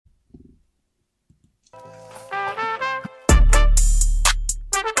Oh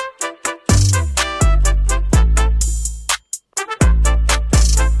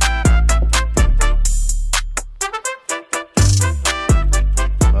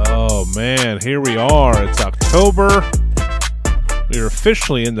man, here we are. It's October. We are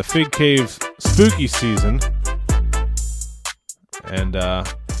officially in the Fig Cave spooky season. And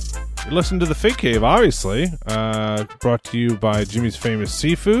you listen to the Fig Cave, obviously. Brought to you by Jimmy's Famous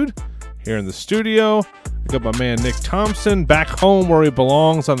Seafood here in the studio. I got my man Nick Thompson back home where he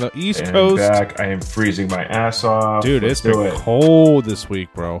belongs on the East Coast. Back. I am freezing my ass off. Dude, it's been cold this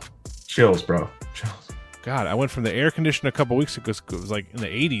week, bro. Chills, bro. Chills. God, I went from the air conditioner a couple weeks ago. It was like in the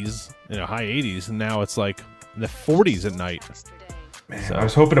 80s, high 80s, and now it's like in the 40s at night. Man, so, I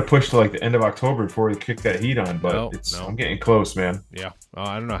was hoping to push to like the end of October before we kick that heat on, but I'm getting close, man. Yeah.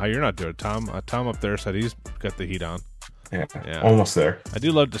 I don't know how you're not doing it. Tom up there said he's got the heat on. Yeah, almost there. I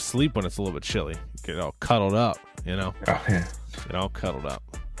do love to sleep when it's a little bit chilly. Get all cuddled up, Oh, yeah. Get all cuddled up.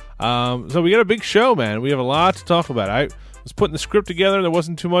 So we got a big show, man. We have a lot to talk about. I was putting the script together. There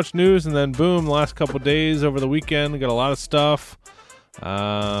wasn't too much news, and then boom, the last couple of days over the weekend, we got a lot of stuff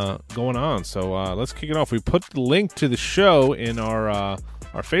going on. So let's kick it off. We put the link to the show in our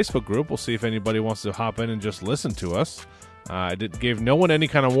Facebook group. We'll see if anybody wants to hop in and just listen to us. I gave no one any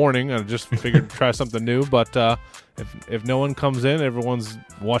kind of warning. I just figured to try something new. But if no one comes in, everyone's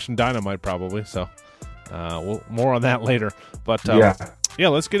watching Dynamite probably. So more on that later. But yeah,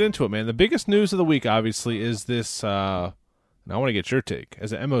 let's get into it, man. The biggest news of the week, obviously, is this. And I want to get your take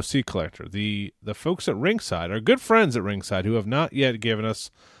as an MOC collector. The folks at Ringside, our good friends at Ringside, who have not yet given us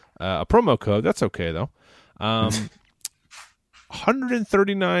a promo code. That's okay though.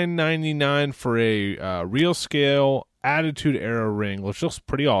 $139.99 for a real scale Attitude Era ring, which looks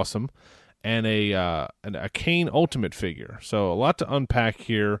pretty awesome, and a Kane Ultimate figure. So a lot to unpack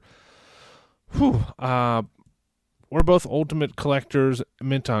here. Whew. We're both Ultimate collectors,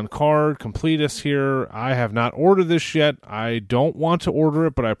 mint on card, completists here. I have not ordered this yet. I don't want to order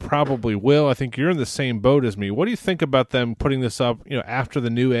it, but I probably will. I think you're in the same boat as me. What do you think about them putting this up, after the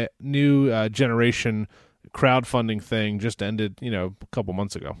new generation crowdfunding thing just ended, a couple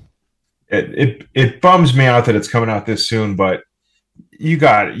months ago? It bums me out that it's coming out this soon, but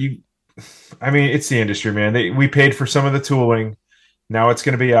I mean, it's the industry, man. We paid for some of the tooling. Now it's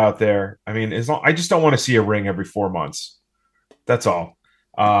going to be out there. I mean, I just don't want to see a ring every 4 months. That's all.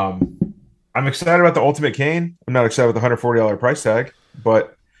 I'm excited about the Ultimate Kane. I'm not excited about the $140 price tag,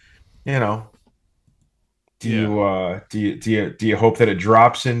 but do you hope that it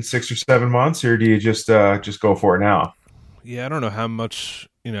drops in 6 or 7 months, or do you just go for it now? Yeah, I don't know how much.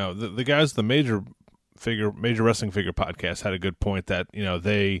 The guys, the major wrestling figure podcast had a good point that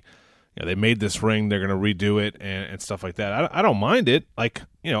they made this ring, they're going to redo it and stuff like that. I don't mind it. Like,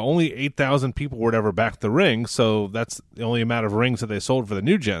 only 8,000 people would ever back the ring, so that's the only amount of rings that they sold for the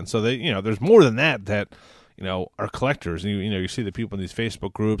new gen. So they, there's more than that are collectors. And you see the people in these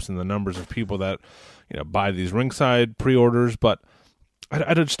Facebook groups and the numbers of people that buy these Ringside pre-orders, but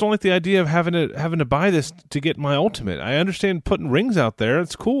I just don't like the idea of having to buy this to get my Ultimate. I understand putting rings out there;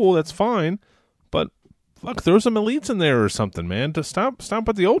 it's cool, that's fine, but fuck, throw some elites in there or something, man. To stop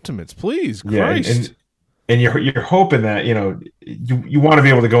with the Ultimates, please. Christ. And you're hoping that you want to be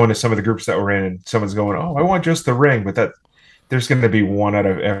able to go into some of the groups that we're in, and someone's going, "Oh, I want just the ring," but that there's going to be one out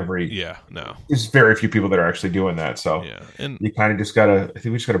of every. Yeah, no. There's very few people that are actually doing that, so and you kind of just gotta. I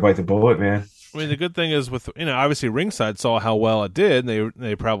think we just gotta bite the bullet, man. I mean, the good thing is with obviously Ringside saw how well it did. And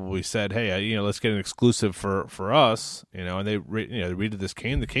they probably said, "Hey, let's get an exclusive for us." And they redid this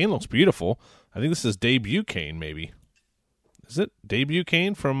Kane. The Kane looks beautiful. I think this is debut Kane, maybe. Is it debut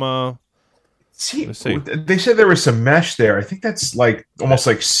Kane from? See, they said there was some mesh there. I think that's like almost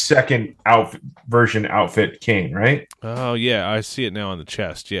like second outfit Kane, right? Oh yeah, I see it now on the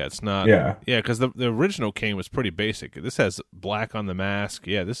chest. Yeah, it's not. Yeah, because the original Kane was pretty basic. This has black on the mask.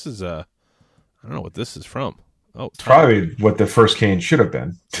 Yeah, this is I don't know what this is from. Oh, it's probably what the first Kane should have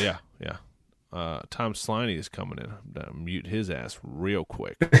been. Yeah. Tom Sliney is coming in. I'm gonna mute his ass real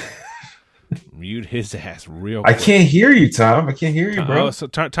quick. I can't hear you, Tom. I can't hear you, bro. So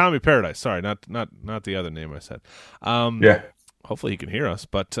Tommy Paradise. Sorry, not the other name I said. Yeah. Hopefully he can hear us.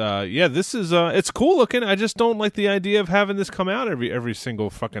 But this is it's cool looking. I just don't like the idea of having this come out every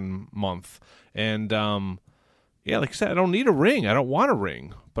single fucking month. And like I said, I don't need a ring. I don't want a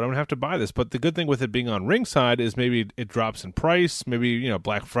ring, but I'm gonna have to buy this. But the good thing with it being on Ringside is maybe it drops in price. Maybe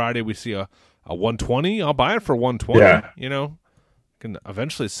Black Friday we see a 120. I'll buy it for 120. Yeah. Can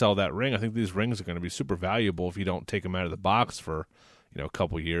eventually sell that ring. I think these rings are going to be super valuable if you don't take them out of the box for a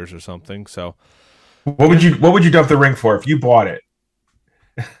couple years or something. So what would you dump the ring for if you bought it?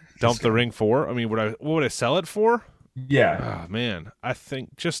 dump the ring for? I mean, what would I sell it for? Yeah. Oh, man, I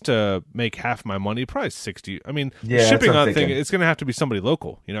think just to make half my money, probably 60. I mean, the Yeah, that's shipping what I'm on thing, thinking. it's going to have to be somebody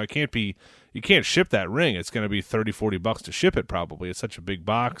local. You know, you can't ship that ring. It's going to be 30, $40 to ship it probably. It's such a big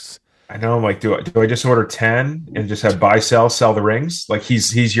box. I know. I'm like, do I just order 10 and just have buy sell the rings? Like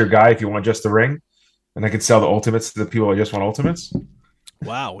he's your guy if you want just the ring, and I could sell the ultimates to the people who just want ultimates.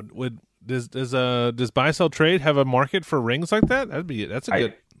 Wow. Does buy sell trade have a market for rings like that? That's a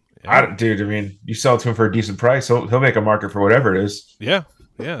good. Dude, I mean, you sell it to him for a decent price, he'll make a market for whatever it is. Yeah,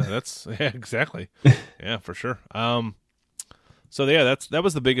 that's exactly. Yeah, for sure. So yeah, that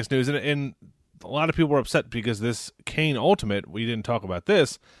was the biggest news, and a lot of people were upset because this Kane Ultimate, we didn't talk about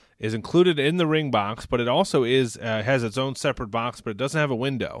this, is included in the ring box, but it also has its own separate box, but it doesn't have a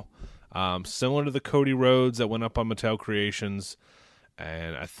window, similar to the Cody Rhodes that went up on Mattel Creations.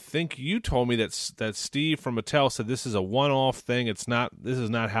 And I think you told me that Steve from Mattel said this is a one-off thing. This is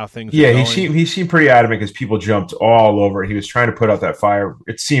not how things. Yeah, are going. he seemed pretty adamant because people jumped all over it. He was trying to put out that fire.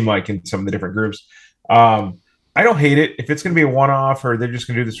 It seemed like in some of the different groups. I don't hate it if it's going to be a one-off, or they're just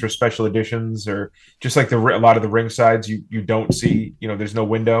going to do this for special editions, or just like a lot of the ring sides you don't see. You know, there's no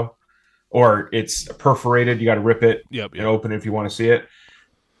window, or it's perforated. You got to rip it and open it if you want to see it.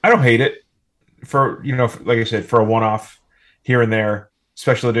 I don't hate it for like I said, for a one-off here and there.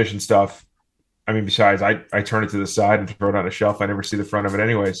 Special edition stuff. I mean, besides, I turn it to the side and throw it on a shelf. I never see the front of it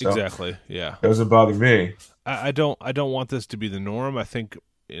anyway. So exactly, yeah, it doesn't bother me. I don't want this to be the norm. I think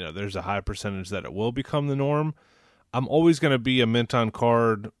there's a high percentage that it will become the norm. I'm always going to be a mint on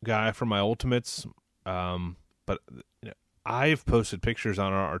card guy for my ultimates, but I've posted pictures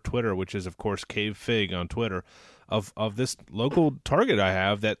on our Twitter, which is of course Cave Fig on Twitter, of this local Target I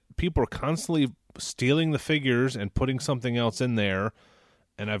have that people are constantly stealing the figures and putting something else in there.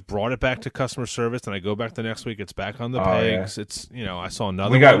 And I've brought it back to customer service, and I go back the next week. It's back on the pegs. Yeah. It's I saw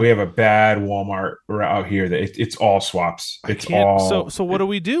another. We have a bad Walmart out here that it's all swaps. So what do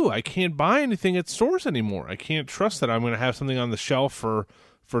we do? I can't buy anything at stores anymore. I can't trust that I'm going to have something on the shelf for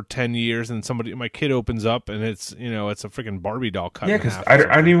 10 years, and my kid opens up and it's it's a freaking Barbie doll cut. Yeah, because I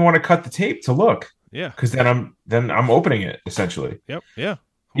don't even want to cut the tape to look. Yeah, because then I'm opening it essentially. Yep. Yeah.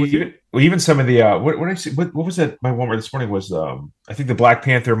 Even some of the what I see, what was that? My Walmart this morning was I think the Black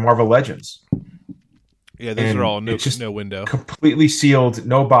Panther Marvel Legends. Yeah, those are all no window, completely sealed,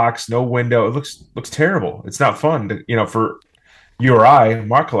 no box, no window. It looks terrible. It's not fun to, for you or I,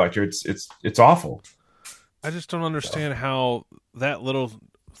 mark collector. It's awful. I just don't understand how that little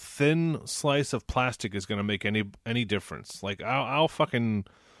thin slice of plastic is going to make any difference. Like I'll fucking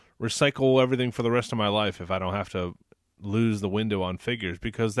recycle everything for the rest of my life if I don't have to lose the window on figures,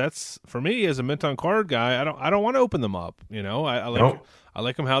 because that's, for me as a mint on card guy, I don't want to open them up. I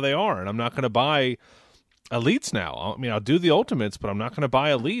like them how they are, and I'm not going to buy elites now. I mean, I'll do the ultimates, but I'm not going to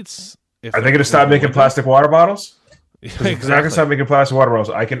buy elites. Are they going to stop making plastic water bottles? Yeah, exactly. They're not going to stop making plastic water bottles.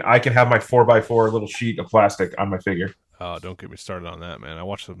 I can have my 4x4 little sheet of plastic on my figure. Oh, don't get me started on that, man. I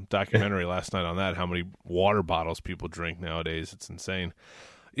watched a documentary last night on that, how many water bottles people drink nowadays. It's insane.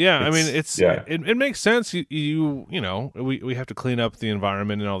 Yeah, I mean, it makes sense. We have to clean up the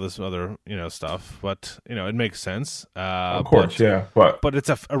environment and all this other stuff, but it makes sense. Of course, but it's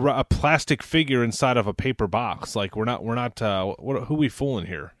a plastic figure inside of a paper box. Like we're not who we fooling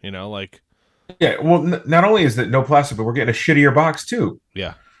here? Yeah. Well, not only is it no plastic, but we're getting a shittier box too.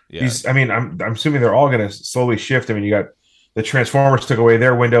 Yeah. Yeah. I'm assuming they're all going to slowly shift. I mean, you got the Transformers took away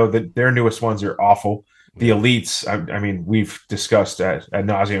their window. Their newest ones are awful. The elites, I mean, we've discussed ad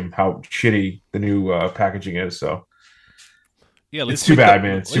nauseum how shitty the new packaging is. So, yeah, it's too bad,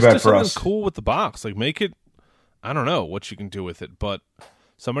 man. It's too bad for us. Cool with the box, like make it. I don't know what you can do with it, but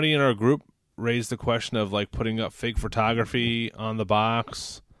somebody in our group raised the question of like putting up fake photography on the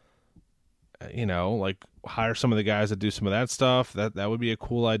box. Like hire some of the guys that do some of that stuff. That would be a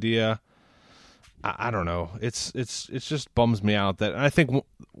cool idea. I don't know. It's just bums me out that, and I think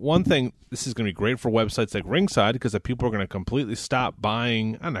one thing, this is going to be great for websites like Ringside, because people are going to completely stop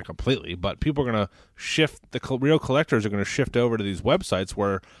buying, not completely, but people are going to shift, real collectors are going to shift over to these websites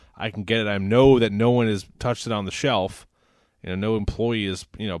where I can get it. I know that no one has touched it on the shelf. No employee has,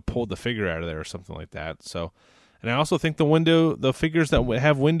 pulled the figure out of there or something like that. So, and I also think the figures that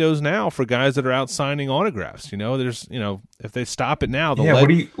have windows now for guys that are out signing autographs, there's, if they stop it now, what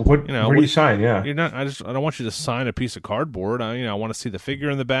do you sign? Yeah. I don't want you to sign a piece of cardboard. I want to see the figure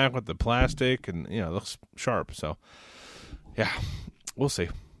in the back with the plastic and, it looks sharp. So yeah, we'll see.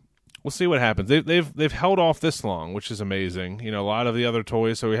 We'll see what happens. They've held off this long, which is amazing. A lot of the other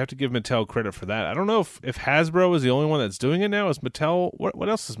toys, so we have to give Mattel credit for that. I don't know if Hasbro is the only one that's doing it now. Is Mattel, what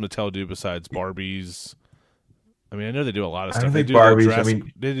else does Mattel do besides Barbies? I mean, I know they do a lot of I stuff. don't They think do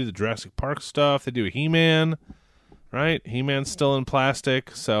Barbies. they do the Jurassic Park stuff. They do He-Man, right? He-Man's still in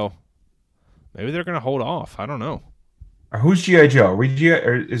plastic, so maybe they're going to hold off. I don't know. Who's GI Joe? Or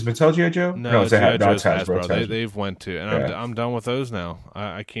is Mattel GI Joe? No, It's G.I. no, it's Joe's Hasbro. It's Hasbro. They've went to, and Yeah. I'm done with those now.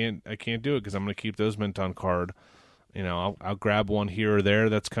 I can't do it because I'm going to keep those mint on card. You know, I'll grab one here or there.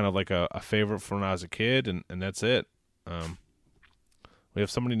 That's kind of like a favorite from when I was a kid, and that's it. We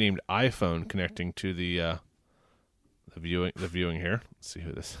have somebody named iPhone connecting to the viewing here. Let's see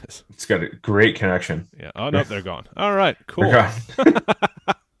who this is. It's got a great connection. Yeah. Oh no, they're gone. All right, cool. They're gone.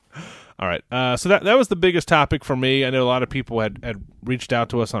 All right. So that was the biggest topic for me. I know a lot of people had reached out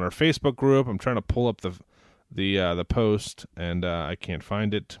to us on our Facebook group. I'm trying to pull up the post, and I can't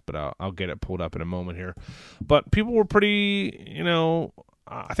find it, but I'll get it pulled up in a moment here. But people were pretty,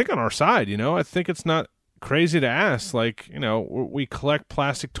 I think on our side. I think it's not crazy to ask. Like, we collect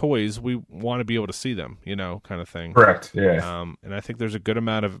plastic toys. We want to be able to see them, kind of thing. Correct. Yeah. And I think there's a good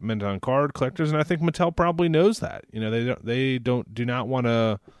amount of mint on card collectors, and I think Mattel probably knows that. They do not want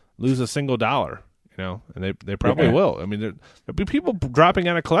to lose a single dollar, and they probably will. I mean, there'll be people dropping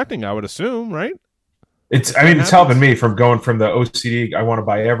out of collecting, I would assume, right? It's helping me from going from the OCD, I want to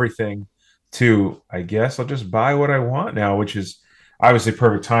buy everything, to, I guess I'll just buy what I want now, which is obviously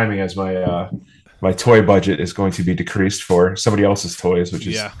perfect timing as my toy budget is going to be decreased for somebody else's toys, which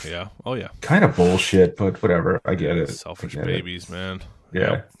is kind of bullshit, but whatever. I get it. Selfish babies, man.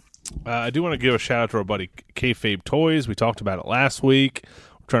 Yeah. I do want to give a shout out to our buddy Kayfabe Toys. We talked about it last week.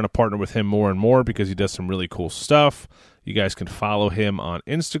 Trying to partner with him more and more because he does some really cool stuff. You guys can follow him on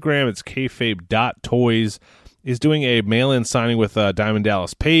Instagram. It's kayfabe.toys. He's doing a mail-in signing with Diamond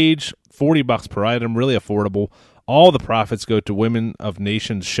Dallas Page, $40 per item, really affordable. All the profits go to Women of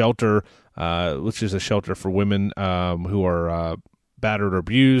Nations Shelter, which is a shelter for women who are battered or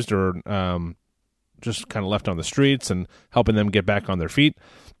abused or just kind of left on the streets, and helping them get back on their feet.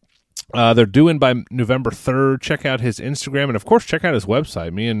 They're due in by November 3rd. Check out his Instagram, and of course, check out his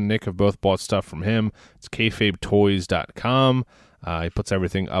website. Me and Nick have both bought stuff from him. It's kayfabetoys.com. He puts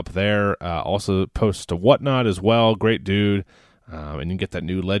everything up there. Also posts to Whatnot as well. Great dude. And you can get that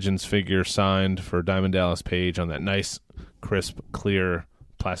new Legends figure signed for Diamond Dallas Page on that nice, crisp, clear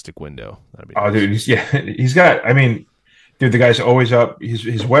plastic window. That'd be nice. Dude, he's got, dude, the guy's always up.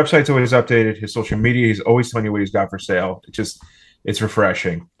 His website's always updated. His social media, he's always telling you what he's got for sale. It's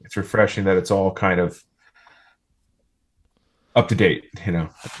refreshing. It's refreshing that it's all kind of up to date.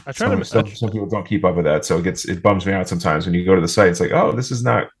 I try to. Some people don't keep up with that, so it bums me out sometimes when you go to the site. It's like, oh, this is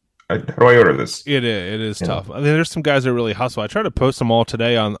not. How do I order this? It is tough. I mean, there's some guys that really hustle. I try to post them all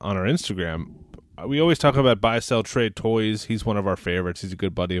today on our Instagram. We always talk about buy, sell, trade toys. He's one of our favorites. He's a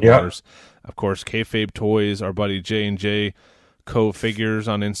good buddy of ours. Of course, Kayfabe Toys. Our buddy J&J Co Figures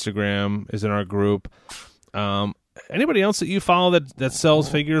on Instagram is in our group. Anybody else that you follow that sells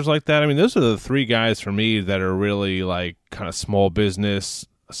figures like that? I mean, those are the three guys for me that are really like kind of small business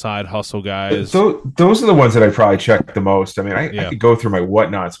side hustle guys. Those are the ones that I probably check the most. I mean, I could go through my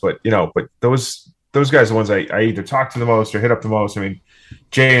whatnots, but those guys are the ones I either talk to the most or hit up the most. I mean,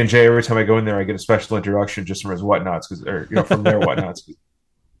 J&J, every time I go in there, I get a special introduction just from his whatnots, from their whatnots.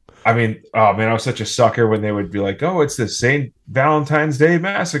 I mean, oh man, I was such a sucker when they would be like, "Oh, it's the St. Valentine's Day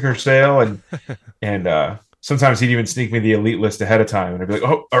Massacre sale," and sometimes he'd even sneak me the elite list ahead of time, and I'd be like,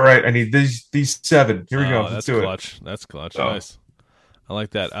 "Oh, all right, I need these 7. Here we go. Let's do clutch. It." That's clutch. Oh. Nice. I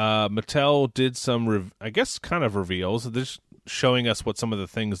like that. Mattel did some, I guess, kind of reveals. They're just showing us what some of the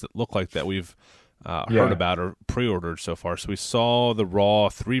things that look like that we've heard about or pre-ordered so far. So we saw the Raw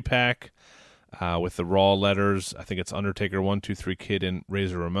 3-pack with the Raw letters. I think it's Undertaker 1, 2, 3 Kid and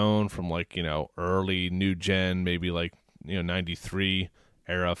Razor Ramon from early new gen, maybe 93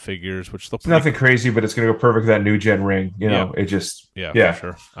 era figures, which look nothing crazy, but it's going to go perfect with that new gen ring. It just for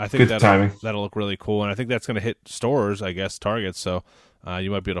sure. I think timing. That'll look really cool, and I think that's going to hit stores, I guess, Target. So you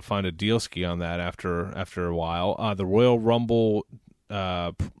might be able to find a deal ski on that after a while. The Royal Rumble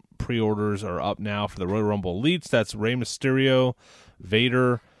pre-orders are up now for the Royal Rumble Elites. That's Rey Mysterio,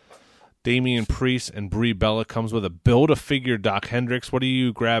 Vader, Damian Priest, and Brie Bella. Comes with a Build-A-Figure Doc Hendricks. What are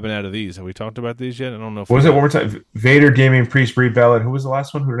you grabbing out of these? Have we talked about these yet? I don't know. What was it one more time? Vader, Damian Priest, Brie Bella, and who was the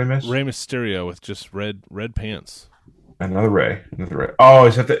last one? Who did I miss? Rey Mysterio with just red pants. Another Rey. Oh,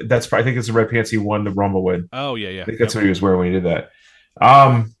 is that that's? I think it's the red pants he won the Rumble with. Oh yeah. I think that's what he was wearing when he did that.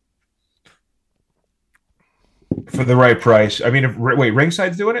 For the right price. I mean, wait,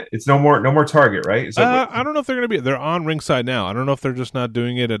 Ringside's doing it? It's no more Target, right? I don't know if they're going to be. They're on Ringside now. I don't know if they're just not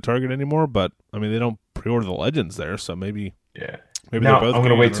doing it at Target anymore. But I mean, they don't pre-order the Legends there, so maybe. Yeah. Maybe now, they're both. I'm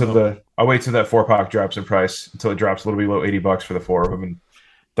going to wait till I'll wait till that 4-pack drops in price until it drops a little below $80 for the 4 of them, and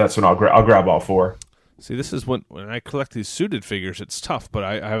that's when I'll grab all 4. See, this is when I collect these suited figures, it's tough, but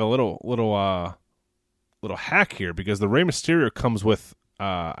I have a little hack here because the Rey Mysterio comes with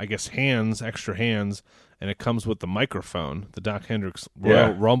I guess extra hands, and it comes with the microphone, the Doc Hendricks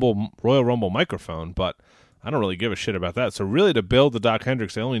Royal Rumble microphone, but I don't really give a shit about that. So really, to build the Doc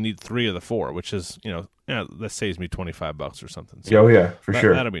Hendricks, I only need 3 of the 4, which is, that saves me $25 or something. So for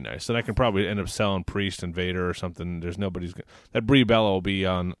sure. That'll be nice. And I can probably end up selling Priest and Vader or something. There's nobody's that Brie Bella will be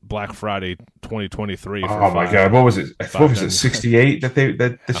on Black Friday 2023. My God, what was it? What was it? 68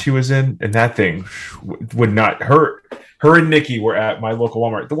 that she was in, and that thing would not hurt. Her and Nikki were at my local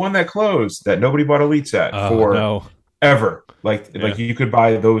Walmart, the one that closed, that nobody bought Elites at ever. Like you could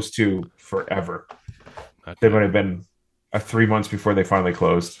buy those two forever. They might have been 3 months before they finally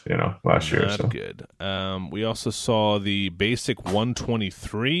closed, last year. Not good. We also saw the basic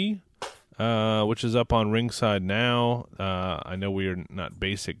 123, which is up on Ringside now. I know we are not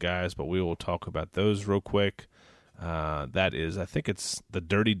basic guys, but we will talk about those real quick. That is, I think it's the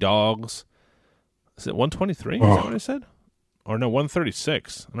Dirty Dogs. Is it 123? Is that what I said? Or no,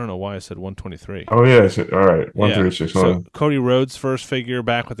 136. I don't know why I said 123. Oh, yeah. All right. 136. Yeah. So Cody Rhodes' first figure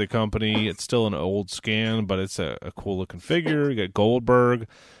back with the company. It's still an old scan, but it's a cool-looking figure. You got Goldberg.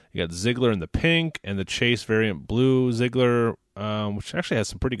 You got Ziggler in the pink and the Chase variant blue Ziggler, which actually has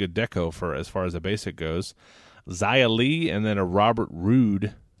some pretty good deco for as far as the basic goes. Xia Li and then a Robert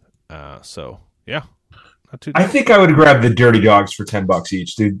Roode. Yeah. I think I would grab the Dirty Dogs for $10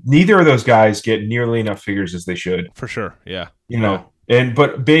 each, dude. Neither of those guys get nearly enough figures as they should. For sure, yeah.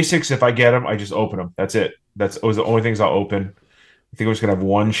 But basics, if I get them, I just open them. That's it. Those are the only things I'll open. I think I'm just gonna have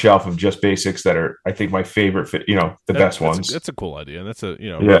one shelf of just basics that are, I think, my favorite. Best ones. That's a cool idea, and that's a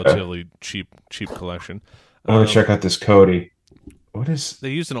relatively cheap collection. I want to check out this Cody. What is?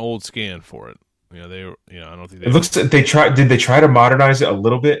 They used an old scan for it. I don't think it looks. Did they try to modernize it a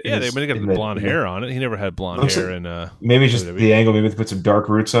little bit? Yeah, they got the blonde hair on it. He never had blonde hair, and maybe just the angle. Maybe they put some dark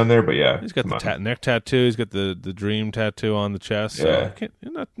roots on there, but yeah, he's got the neck tattoo. He's got the dream tattoo on the chest. So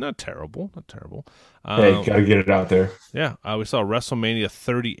not terrible. Hey, gotta get it out there. Yeah, we saw WrestleMania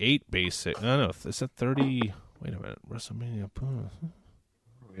 38 basic. No, is that 30? Wait a minute, WrestleMania. What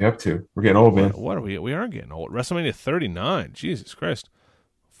are we up to? We're getting old, man. What are we? We are getting old. WrestleMania 39. Jesus Christ.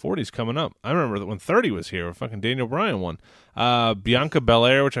 40's coming up. I remember that when 30 was here, fucking Daniel Bryan won. Bianca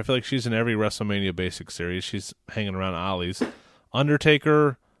Belair, which I feel like she's in every WrestleMania basic series. She's hanging around Ollie's.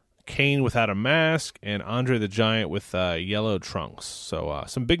 Undertaker, Kane without a mask, and Andre the Giant with yellow trunks. So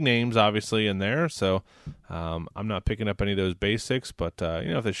some big names, obviously, in there. So I'm not picking up any of those basics, but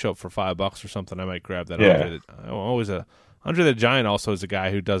if they show up for $5 or something, I might grab that. Yeah. Andre the Giant also is a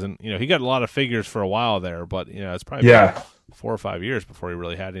guy who doesn't, he got a lot of figures for a while there, but it's probably 4 or 5 years before he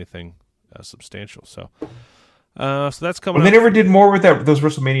really had anything substantial. So that's coming. Well, they never did more with those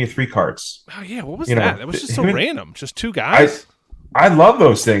WrestleMania 3 cards. Oh yeah, what was that? That was just so random. Just two guys. I love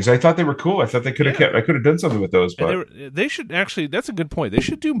those things. I thought they were cool. I thought they could have kept. I could have done something with those, but they should actually. That's a good point. They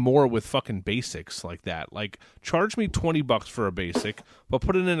should do more with fucking basics like that. Like charge me $20 for a basic, but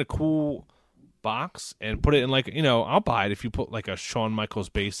put it in a cool box and put it in I'll buy it if you put like a Shawn Michaels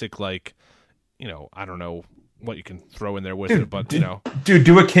basic, I don't know what you can throw in there with it, but dude,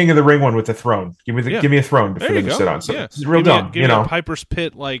 do a King of the Ring one with a throne. Give me a throne for them to sit on. So it's real dumb. Give me a Piper's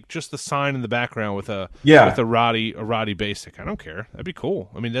Pit, like just the sign in the background with a Roddy basic. I don't care. That'd be cool.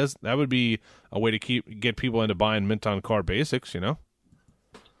 I mean, that would be a way to get people into buying mint on car basics.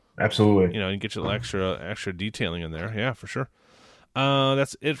 Absolutely. And get you extra detailing in there. Yeah, for sure.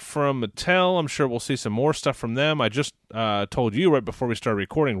 That's it from Mattel. I'm sure we'll see some more stuff from them. I just told you right before we started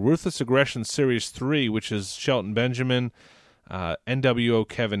recording, Ruthless Aggression Series 3, which is Shelton Benjamin, NWO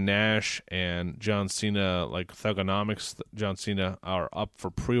Kevin Nash, and John Cena, like Thugonomics John Cena, are up for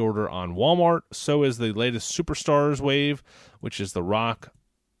pre-order on Walmart. So is the latest Superstars wave, which is The Rock,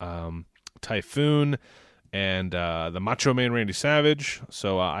 Typhoon, and the Macho Man Randy Savage.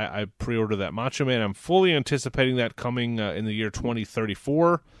 So I pre-ordered that Macho Man. I'm fully anticipating that coming in the year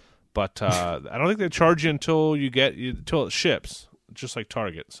 2034, but I don't think they charge you until it ships, just like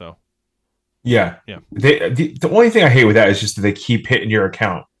Target. So yeah. The only thing I hate with that is just that they keep hitting your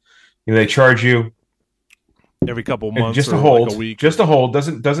account. They charge you every couple of months, just a hold, like a week. Just a hold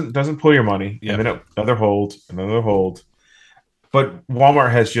doesn't pull your money, and then another hold. But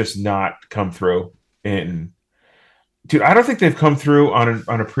Walmart has just not come through. And dude, I don't think they've come through on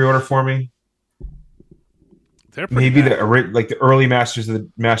a pre-order for me. They're maybe the early Masters of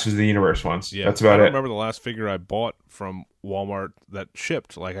the Universe ones. Yeah, that's about it. I remember the last figure I bought from Walmart that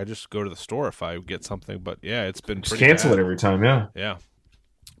shipped. Like I just go to the store if I get something, but yeah, it's been pretty cancel bad. It every time. Yeah,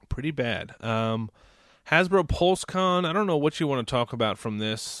 pretty bad. Hasbro PulseCon. I don't know what you want to talk about from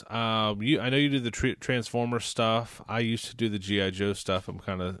this. I know you do the Transformer stuff. I used to do the GI Joe stuff. I'm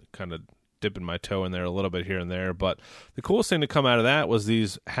kind of dipping my toe in there a little bit here and there. But the coolest thing to come out of that was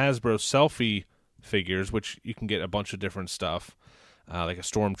these Hasbro selfie figures, which you can get a bunch of different stuff, like a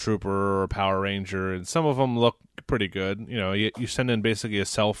Stormtrooper or a Power Ranger, and some of them look pretty good. You know, you send in basically a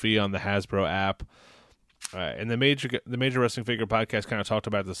selfie on the Hasbro app. And the major wrestling figure podcast kind of talked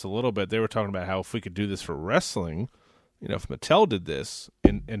about this a little bit. They were talking about how if we could do this for wrestling, you know, if Mattel did this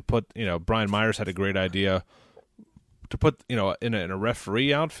and put, you know, Brian Myers had a great idea to put, you know, in a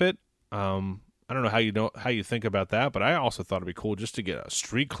referee outfit. I don't know how you think about that, but I also thought it'd be cool just to get a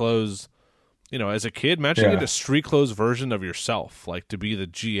street clothes. You know, as a kid, imagine get a street clothes version of yourself, like to be the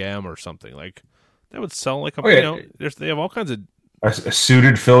GM or something. Like that would sell like a. You know, they have all kinds of. A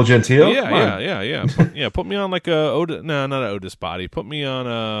suited Phil Gentile? Yeah. Put me on like not an Otis body. Put me on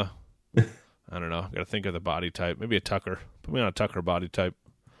I don't know. Got to think of the body type. Maybe a Tucker. Put me on a Tucker body type.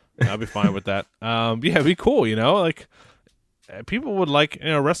 I'll be fine with that. It'd be cool. You know, like people would like. You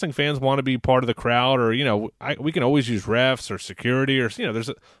know, wrestling fans want to be part of the crowd, or you know, we can always use refs or security, or you know, there's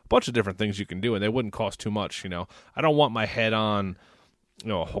a bunch of different things you can do, and they wouldn't cost too much. You know, I don't want my head on. You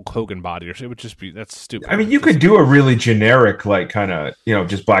know, a Hulk Hogan body, or it would just be that's stupid. I mean, you could do a really generic, like kind of, you know,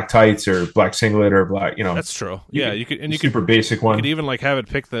 just black tights or black singlet or black, you know. That's true. You could, and you super could, basic one. You could even like have it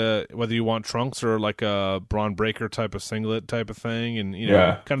pick whether you want trunks or like a Braun Breaker type of singlet type of thing, and you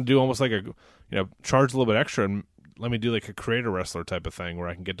know, kind of do almost like charge a little bit extra and let me do like a creator wrestler type of thing where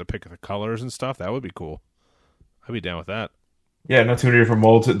I can get to pick the colors and stuff. That would be cool. I'd be down with that. Yeah, not too many different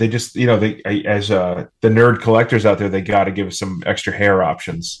molds. They just, you know, as the nerd collectors out there, they got to give us some extra hair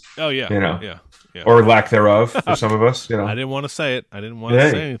options. Oh yeah, you know, yeah. Or lack thereof for some of us. You know, I didn't want to say it. I didn't want to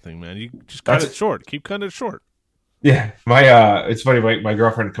say anything, man. You just cut it short. Keep cutting it short. Yeah, it's funny. My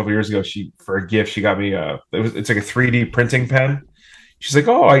girlfriend a couple years ago, for a gift, she got me it's like a 3D printing pen. She's like,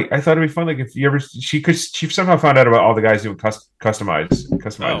 oh, I thought it'd be fun. Like if you ever, she somehow found out about all the guys doing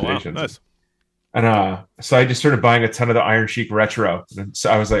customizations. Oh, wow. Nice. And so I just started buying a ton of the Iron Sheik retro. And so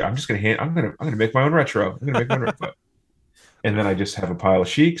I was like, I'm gonna make my own retro. And then I just have a pile of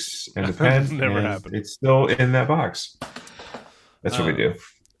Sheiks and the pen. Never happened. It's still in that box. That's what we do.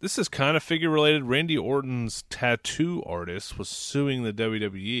 This is kind of figure related. Randy Orton's tattoo artist was suing the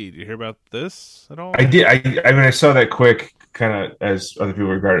WWE. Did you hear about this at all? I did. I mean, I saw that quick, kind of as other people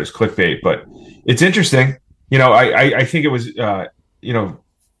regard it as clickbait, but it's interesting. You know, I think it was, you know,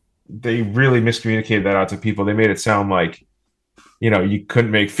 they really miscommunicated that out to people. They made it sound like, you know, you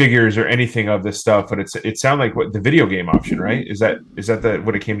couldn't make figures or anything of this stuff, but it sounded like what the video game option, right? Is that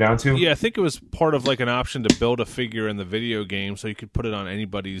what it came down to? Yeah, I think it was part of like an option to build a figure in the video game, so you could put it on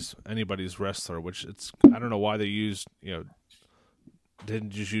anybody's wrestler. Which I don't know why they used, you know,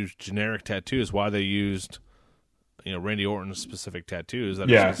 didn't just use generic tattoos. Why they used, you know, Randy Orton's specific tattoos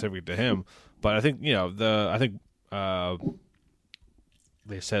that are specific to him. But I think, you know,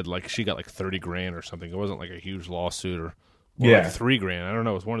 they said like she got like $30,000 or something. It wasn't like a huge lawsuit or like $3,000. I don't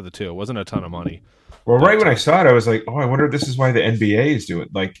know. It was one of the two. It wasn't a ton of money. Well, right when I saw it, I was like, oh, I wonder if this is why the NBA is doing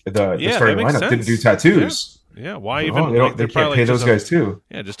like the starting lineup didn't do tattoos. Yeah. Why even? They can't pay those guys too.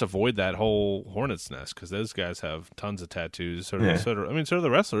 Yeah, just avoid that whole hornet's nest because those guys have tons of tattoos. So do the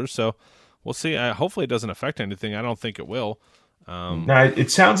wrestlers. So we'll see. Hopefully, it doesn't affect anything. I don't think it will. Now,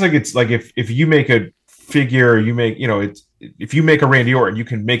 it sounds like it's like if you make a figure, if you make a Randy Orton, you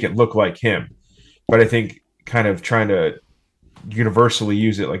can make it look like him. But I think kind of trying to universally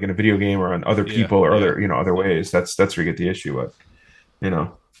use it like in a video game or on other people or other ways, that's where you get the issue with, you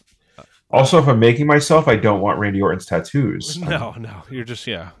know. Also, if I'm making myself, I don't want Randy Orton's tattoos. No, you're just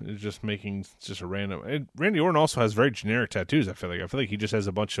making just a random. Randy Orton also has very generic tattoos. I feel like he just has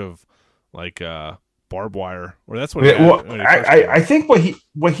a bunch of like barbed wire, or that's what. I think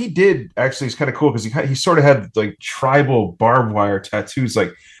what he did actually is kind of cool because he sort of had like tribal barbed wire tattoos,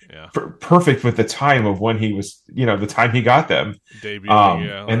 like perfect with the time of when he was, you know, the time he got them.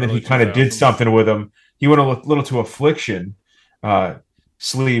 Debuting, and then he kind of did something with them. He went a little to Affliction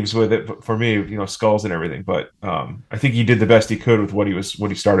sleeves with it for me, you know, skulls and everything. But I think he did the best he could with what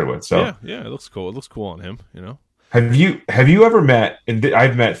he started with. So yeah, it looks cool. It looks cool on him, you know. Have you ever met? And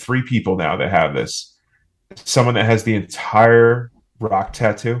I've met 3 people now that have this. Someone that has the entire Rock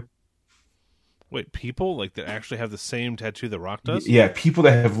tattoo. Wait, people like that actually have the same tattoo that Rock does? Yeah, people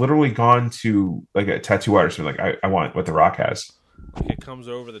that have literally gone to like a tattoo artist and like, I want what the Rock has. Like it comes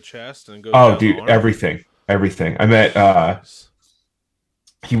over the chest and goes. Oh, dude, everything. I met.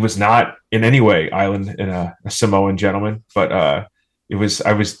 He was not in any way island in a Samoan gentleman, but I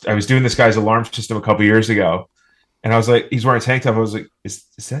was doing this guy's alarm system a couple years ago. And I was like, he's wearing a tank top. I was like, is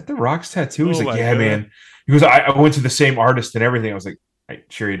that The Rock's tattoo? He's Oh like, my yeah, god. man. He goes, I went to the same artist and everything. I was like,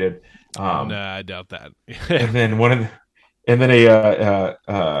 sure you did. Nah, I doubt that. And then and then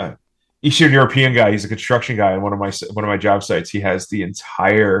a Eastern European guy. He's a construction guy on one of my job sites. He has the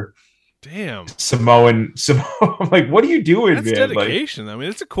entire Damn. Samoan. I'm like, what are you doing, That's man? Like, dedication. I mean,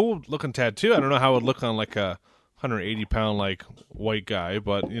 it's a cool looking tattoo. I don't know how it would look on like a 180-pound like white guy,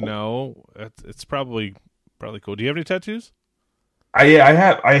 but it's probably cool. Do you have any tattoos? I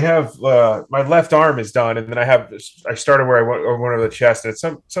have my left arm is done, and then I started where I went over the chest, and at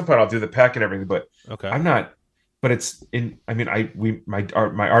some point I'll do the pec and everything, but Okay. I'm not. But it's in. I mean,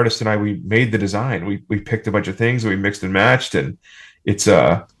 my artist and I, we made the design. We picked a bunch of things, we mixed and matched, and it's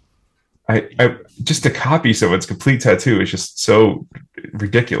I just to copy someone's complete tattoo is just so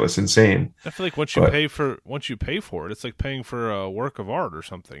ridiculous, insane. I feel like But once you pay for it, it's like paying for a work of art or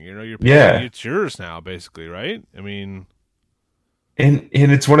something. You're paying, yeah, it's yours now, basically, right? I mean, and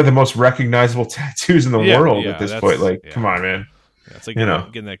it's one of the most recognizable tattoos in the world at yeah, this point. Like, yeah. come on, man. Yeah, it's like You know,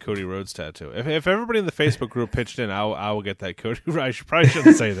 getting that Cody Rhodes tattoo. If everybody in the Facebook group pitched in, I will get that Cody. I probably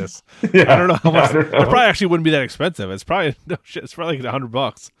shouldn't say this. I don't know how much. I don't It know. probably actually wouldn't be that expensive. It's probably no shit. It's probably like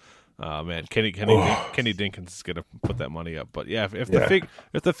 $100. Oh man, Kenny Kenny Dinkins is gonna put that money up. But yeah, if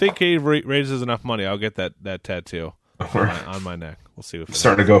the fake cave raises enough money, I'll get that tattoo on my neck. We'll see if it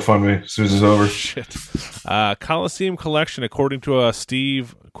Starting to go fund me as soon as it's over. Shit. Coliseum Collection, according to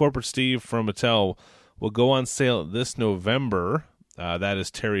corporate Steve from Mattel, will go on sale this November. That is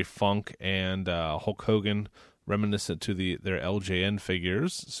Terry Funk and Hulk Hogan, reminiscent to their LJN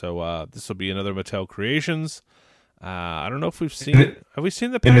figures. So this will be another Mattel Creations. I don't know if we've seen. Have we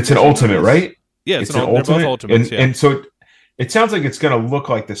seen the? And it's an ultimate, right? Yeah, it's an ultimate. They're both ultimates. And so it sounds like it's going to look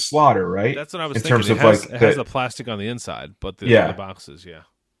like the Slaughter, right? That's what I was in thinking. terms of like it has the plastic on the inside, but the boxes, yeah.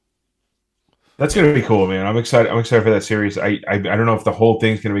 That's going to be cool, man. I'm excited. I'm excited for that series. I don't know if the whole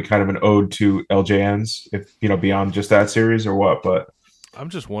thing's going to be kind of an ode to LJNs, if beyond just that series or what. But I'm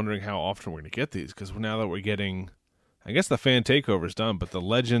just wondering how often we're going to get these, because now that we're getting, I guess the fan takeover is done, but the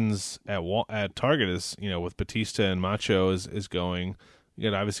Legends at Target is, with Batista and Macho is going.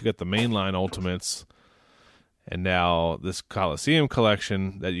 You obviously got the mainline Ultimates, and now this Coliseum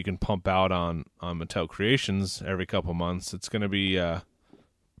collection that you can pump out on Mattel Creations every couple months. It's going to be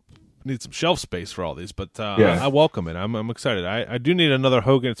need some shelf space for all these, but I welcome it. I'm excited. I do need another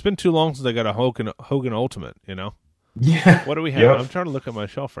Hogan. It's been too long since I got a Hogan Ultimate. Yeah. What do we have? Yep. I'm trying to look at my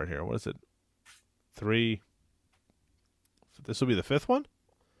shelf right here. What is it? 3. This will be the 5th one?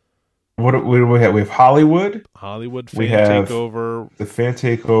 What do we have? We have Hollywood. Hollywood We Fan have Takeover. the Fan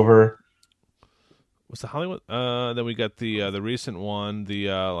Takeover. What's the Hollywood? Then we got the recent one, the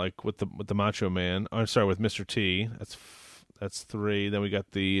like with the Macho Man. I'm sorry, with Mr. T. That's 3. Then we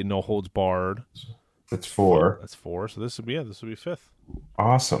got the No Holds Barred. That's 4. That's 4. So this would be 5th.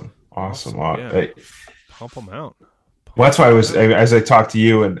 Awesome. Yeah. Pump them out. Well, that's why as I talked to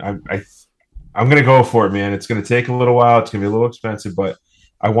you, and I'm going to go for it, man. It's going to take a little while. It's going to be a little expensive, but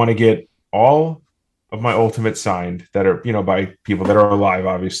I want to get all of my Ultimates signed that are, by people that are alive,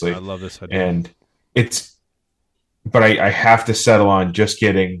 obviously. I love this idea. And but I have to settle on just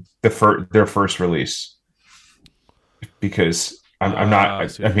getting their first release, because I'm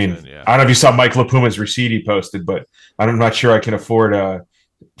not. I mean, I don't know if you saw Mike LaPuma's receipt he posted, but I'm not sure I can afford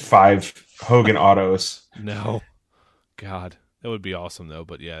 5 Hogan autos. No, God, that would be awesome though.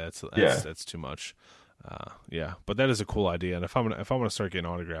 But yeah, that's too much. But that is a cool idea. And if I'm gonna start getting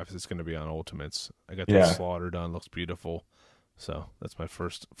autographs, it's gonna be on Ultimates. I got the Slaughter done; looks beautiful. So that's my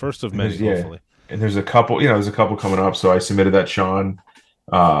first of many, hopefully. And there's a couple, coming up. So I submitted that Sean.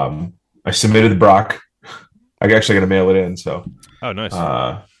 I submitted the Brock. I actually got to mail it in. So nice.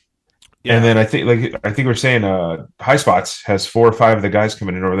 And then I think we're saying High Spots has 4 or 5 of the guys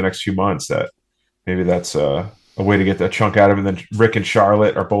coming in over the next few months. That maybe that's a way to get that chunk out of them. And then Rick and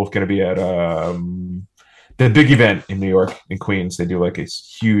Charlotte are both going to be at the big event in New York, in Queens. They do like a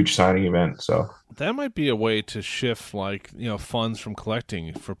huge signing event. So that might be a way to shift funds from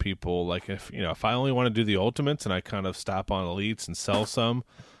collecting for people. Like if I only want to do the Ultimates and I kind of stop on Elites and sell some,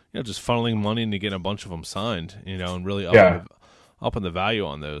 just funneling money into getting a bunch of them signed, and really upping the value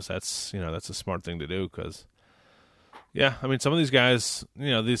on those. That's that's a smart thing to do, because I mean, some of these guys,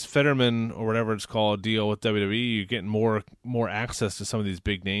 these Fetterman or whatever it's called deal with WWE, you're getting more access to some of these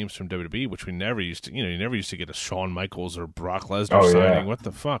big names from WWE, which we never used to. You never used to get a Shawn Michaels or Brock Lesnar signing. What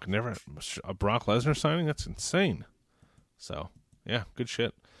the fuck? Never a Brock Lesnar signing? That's insane. So good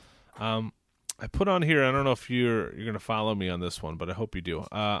shit. I put on here, I don't know if you're going to follow me on this one, but I hope you do.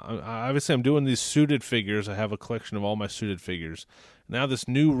 Obviously, I'm doing these suited figures. I have a collection of all my suited figures. now this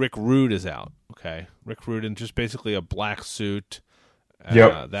new Rick Rude is out. Okay, Rick Rude in just basically a black suit.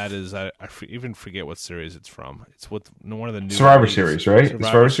 Yep. That is, even forget what series it's from. It's with one of the new Survivor elites. Series, right? The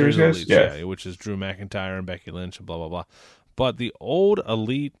Survivor Series guys? Elites, Yeah. which is Drew McIntyre and Becky Lynch and blah, blah, blah. But the old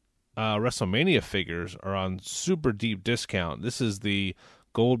Elite WrestleMania figures are on super deep discount. This is the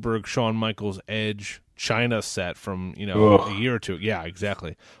Goldberg, Shawn Michaels, Edge, China set from, a year or two. Yeah,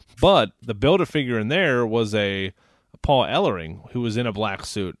 exactly. But the Build-A-Figure in there was a Paul Ellering who was in a black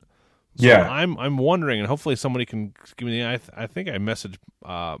suit. So Yeah. I'm wondering, and hopefully somebody can give me the. I think I messaged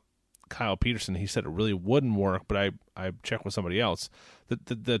Kyle Peterson. He said it really wouldn't work, but I checked with somebody else.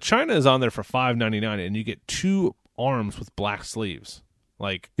 The China is on there for $5.99, and you get 2 arms with black sleeves.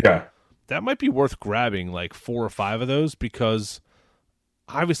 Like, Yeah. that might be worth grabbing, like 4 or 5 of those, because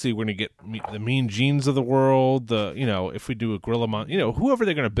obviously we're going to get the Mean Genes of the world. If we do a Gorilla whoever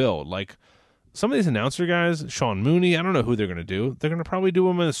they're going to build, like. Some of these announcer guys, Sean Mooney, I don't know who they're going to do. They're going to probably do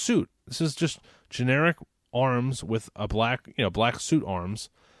them in a suit. This is just generic arms with a black suit arms.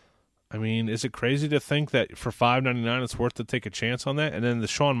 I mean, is it crazy to think that for $5.99 it's worth to take a chance on that? And then the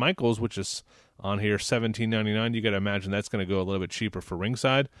Shawn Michaels, which is on here, $17.99. You got to imagine that's going to go a little bit cheaper for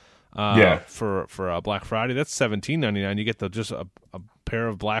ringside. For Black Friday, that's $17.99. You get just a pair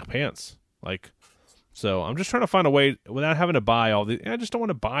of black pants, like. So I'm just trying to find a way without having to buy all these. I just don't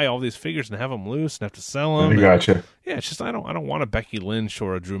want to buy all these figures and have them loose and have to sell them. I gotcha. Yeah, it's just I don't want a Becky Lynch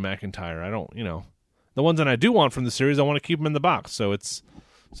or a Drew McIntyre. I don't, the ones that I do want from the series, I want to keep them in the box. So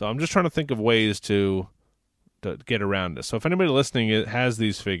I'm just trying to think of ways to get around this. So if anybody listening has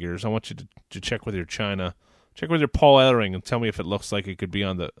these figures, I want you to check with your China, check with your Paul Ellering, and tell me if it looks like it could be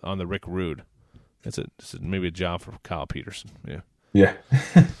on the Rick Rude. This is maybe a job for Kyle Peterson. Yeah. Yeah.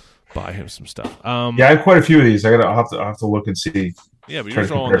 Buy him some stuff. I have quite a few of these. I'll have to look and see. Yeah, but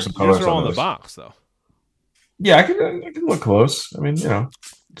yours are all in the box, though. Yeah, I can look close. I mean,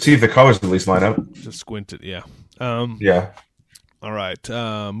 see if the colors at least line up. Just squint it, yeah. Yeah. All right,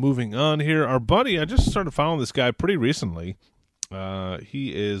 moving on here. Our buddy, I just started following this guy pretty recently.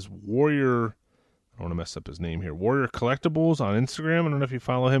 He is Warrior. I don't want to mess up his name here. Warrior Collectibles on Instagram. I don't know if you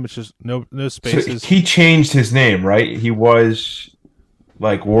follow him. It's just no spaces. So he changed his name, right? He was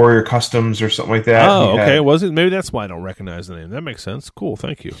like Warrior Customs or something like that. Oh, okay. Was it? Maybe that's why I don't recognize the name. That makes sense. Cool.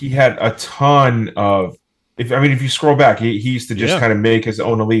 Thank you. He had a ton of. If you scroll back, he used to just kind of make his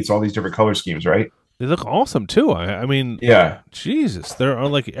own elites, all these different color schemes, right? They look awesome too. I mean, yeah. Jesus, there are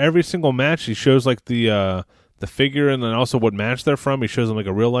like every single match he shows like the figure and then also what match they're from. He shows them like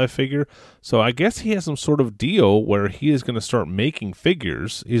a real life figure. So I guess he has some sort of deal where he is going to start making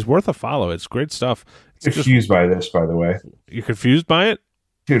figures. He's worth a follow. It's great stuff. Confused by this, by the way. You're confused by it?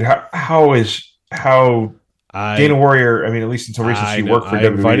 Dude, how Dana Warrior, at least until recently, she worked for WWE. I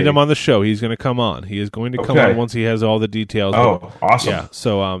invited him on the show. He's going to come on. He is going to come on once he has all the details. Oh, awesome. Yeah,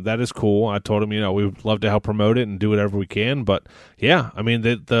 so that is cool. I told him, we would love to help promote it and do whatever we can. But, yeah, I mean,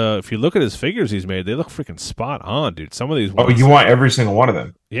 if you look at his figures he's made, they look freaking spot on, dude. Some of these ones. Oh, you want every single one of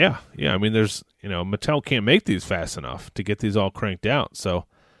them? Yeah. I mean, there's, Mattel can't make these fast enough to get these all cranked out. So,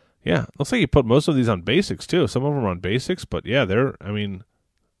 yeah, looks like he put most of these on basics, too. Some of them are on basics, but, yeah,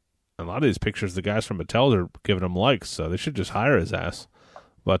 a lot of these pictures, the guys from Mattel are giving him likes, so they should just hire his ass.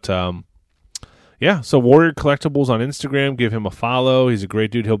 But, so Warrior Collectibles on Instagram, give him a follow. He's a great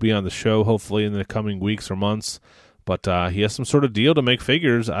dude. He'll be on the show, hopefully, in the coming weeks or months. But he has some sort of deal to make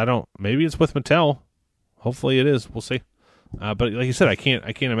figures. Maybe it's with Mattel. Hopefully it is. We'll see. But like you said, I can't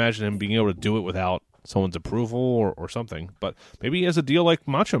imagine him being able to do it without someone's approval or something. But maybe he has a deal like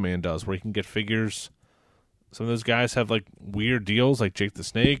Macho Man does, where he can get figures. Some of those guys have like weird deals, like Jake the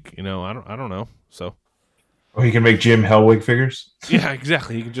Snake. I don't know. So, he can make Jim Hellwig figures. Yeah,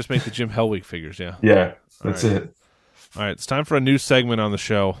 exactly. He can just make the Jim Hellwig figures. Yeah. Yeah, that's it. All right, it's time for a new segment on the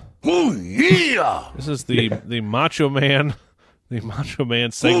show. Oh yeah! This is the Macho Man,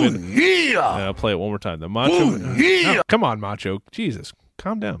 segment. Oh yeah! I'll play it one more time. The Macho. Yeah! Oh, come on, Macho. Jesus,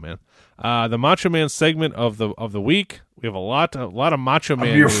 calm down, man. The Macho Man segment of the week. We have a lot of Macho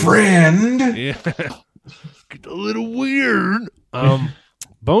Man. I'm your friend. Yeah. Get a little weird.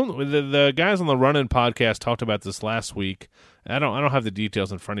 The guys on the Run-In podcast talked about this last week. I don't have the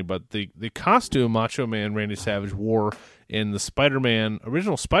details in front of me, but the costume Macho Man Randy Savage wore in the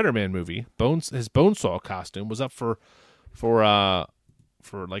original Spider-Man movie, his Bonesaw costume was up for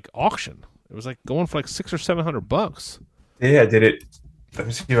like auction. It was like going for like $600 or $700. Yeah, did it? Let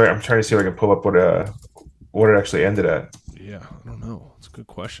me see. I'm trying to see if I can pull up what it actually ended at. Yeah, I don't know. It's a good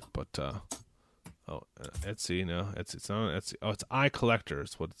question, but. Etsy, no. It's not on Etsy. Oh, it's iCollector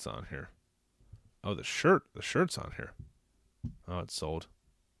is what it's on here. Oh, the shirt's on here. Oh, it's sold.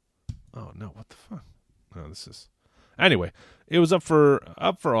 Oh, no, what the fuck? No, this is... Anyway, it was up for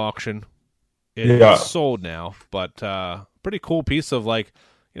auction. It Yeah. is sold now, but pretty cool piece of like,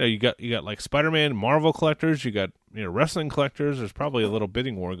 you got like Spider-Man, Marvel collectors, you got wrestling collectors. There's probably a little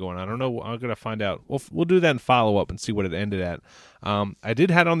bidding war going on. I don't know. I'm gonna find out. We'll do that in follow up and see what it ended at. I did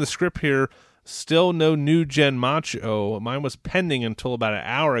have on the script here. Still no new gen Macho. Mine was pending until about an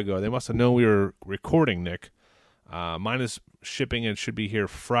hour ago. They must have known we were recording, Nick. Mine is shipping and should be here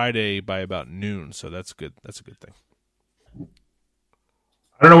Friday by about noon. So that's good. That's a good thing.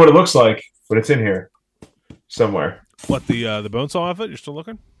 I don't know what it looks like, but it's in here somewhere. What, the Bonesaw outfit? You're still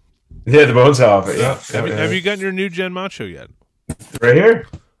looking? Yeah, the bones off it. Yeah. Have you gotten your new gen Macho yet? Right here?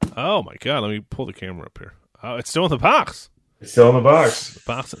 Oh my god! Let me pull the camera up here. Oh, it's still in the box. It's still in the box.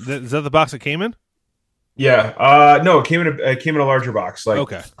 Is that the box it came in? Yeah. No, it came in a larger box, like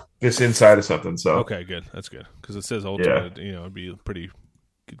Okay. this inside of something. So Okay, good. That's good because it says Ultimate. It'd be pretty.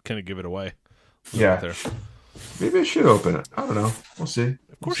 Could kind of give it away. Yeah. There. Maybe I should open it. I don't know. We'll see.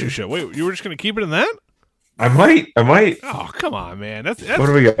 Of course you should. Wait, you were just going to keep it in that? I might. Oh, come on, man. That's What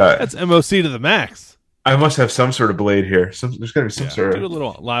do we got? That's MOC to the max. I must have some sort of blade here. There's got to be some sort Do a of.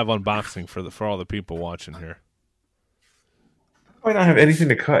 little live unboxing for all the people watching here. I might not have anything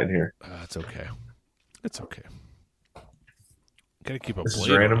to cut in here. It's okay. It's okay. Got to keep a This is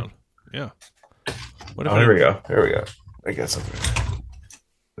blade random. around. Yeah. What Oh, here we go. Here we go. I got something.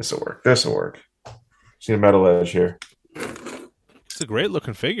 This will work. See a metal edge here. It's a great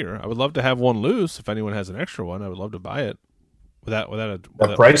looking figure. I would love to have one loose. If anyone has an extra one, I would love to buy it. Without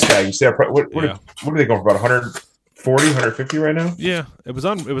That price tag. You see that? What Yeah. are they going for? About 140, 150 right now? Yeah, it was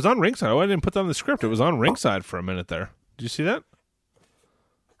on Ringside. Oh, I didn't put that on the script. It was on Ringside for a minute there. Did you see that?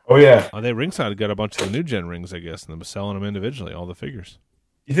 Oh yeah. Oh, they Ringside got a bunch of the new gen rings, I guess, and they were selling them individually, all the figures.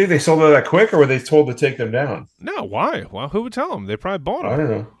 You think they sold out that quick, or were they told to take them down? No, why? Well, who would tell them? They probably bought them. I don't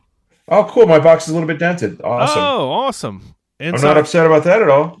know. Oh, cool. My box is a little bit dented. Awesome. Oh, awesome. I'm not upset about that at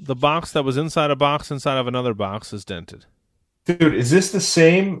all. The box that was inside a box inside of another box is dented. Dude, is this the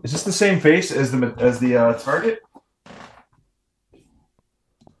same face as the Target?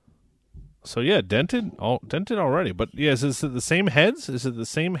 So yeah, dented already. But yeah, is it the same heads? Is it the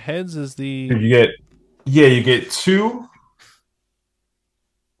same heads as the? You get two.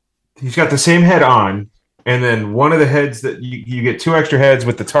 He's got the same head on, and then one of the heads that you get two extra heads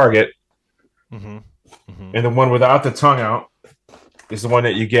with the Target, and the one without the tongue out is the one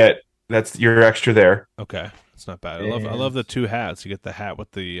that you get. That's your extra there. Okay, it's not bad. I love the two hats. You get the hat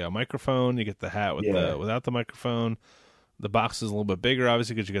with the microphone. You get the hat with without the microphone. The box is a little bit bigger,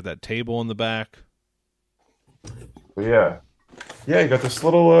 obviously, because you got that table in the back. But yeah, you got this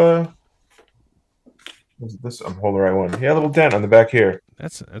little. I'm holding the right one. Yeah, a little dent on the back here.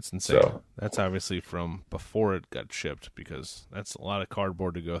 That's insane. So. That's obviously from before it got shipped, because that's a lot of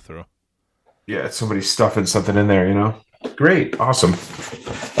cardboard to go through. Yeah, somebody's stuffing something in there, Great, awesome.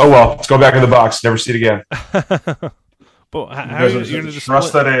 Oh well, let's go back in the box. Never see it again. But how are you going to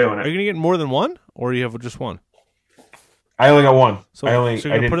trust that I own Are it? you going to get more than one, or you have just one? I only got one. So you're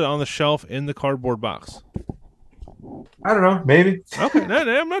going to put it on the shelf in the cardboard box. I don't know. Maybe. Okay, no,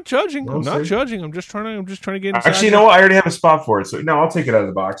 I'm not judging. We'll I'm not see. judging. I'm just trying to get inside. Actually, you know what? I already have a spot for it, so no, I'll take it out of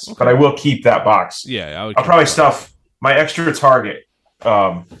the box. Okay. But I will keep that box. Yeah, I'll probably stuff my extra Target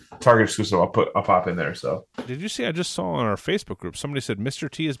exclusive. I'll pop in there. So did you see? I just saw on our Facebook group somebody said Mr.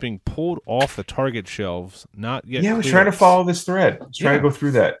 T is being pulled off the Target shelves, not yet. Yeah, I was trying to follow this thread. I was trying to go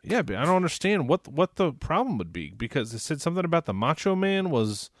through that. Yeah, but I don't understand what the problem would be, because it said something about the Macho Man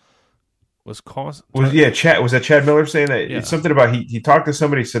was cost. Was that Chad Miller saying that? Yeah. It's something about he talked to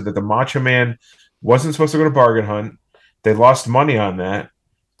somebody, said that the Macho Man wasn't supposed to go to bargain hunt. They lost money on that.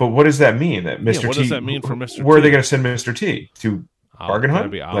 But what does that mean? That Mr. T? What does that mean for Mr. T? Where are they going to send Mr. T to? Bargain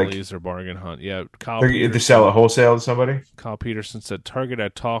hunt? Be Ollie's or bargain hunt. Yeah, They sell it wholesale to somebody? Kyle Peterson said Target I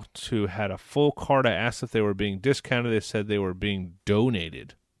talked to had a full cart. I asked if they were being discounted. They said they were being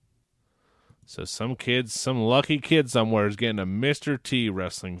donated. So some lucky kid somewhere is getting a Mr. T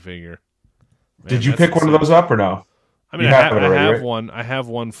wrestling figure. Man, did you pick one of those up or no? I mean, I have one. I have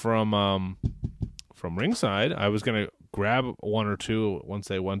one from Ringside. I was gonna grab one or two once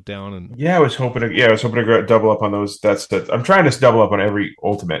they went down, and I was hoping to double up on those. I'm trying to double up on every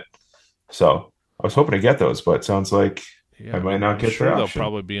Ultimate, so I was hoping to get those, but it sounds like I might not get sure that they'll option.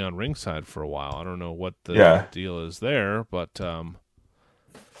 probably be on Ringside for a while. I don't know what the deal is there, but a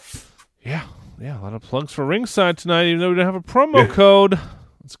lot of plugs for Ringside tonight, even though we don't have a promo code.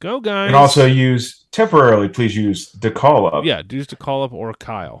 Let's go, guys. And also please use the call up. Yeah, use the call up or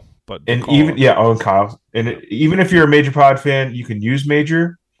Kyle. But and Kyle. And even if you're a Major Pod fan, you can use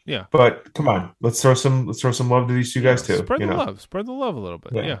Major. Yeah. But come on, let's throw some love to these two guys too. Spread the love a little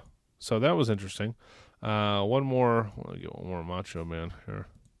bit. Yeah. So that was interesting. One more. Let me get one more Macho Man here.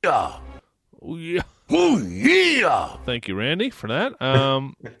 Yeah. Oh yeah. Oh, yeah. Thank you, Randy, for that.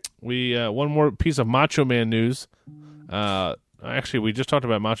 We one more piece of Macho Man news. Actually, we just talked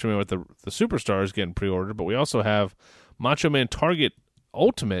about Macho Man with the Superstars getting pre-ordered, but we also have Macho Man Target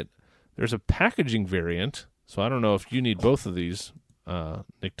Ultimate. There's a packaging variant, so I don't know if you need both of these,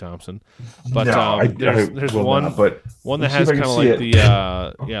 Nick Thompson. But No, there's one not, but one that let's see has if I kind can of see like it.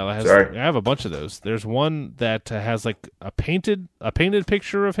 that has, Sorry. I have a bunch of those. There's one that has like a painted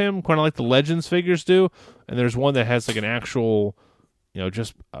picture of him, kind of like the Legends figures do, and there's one that has like an actual,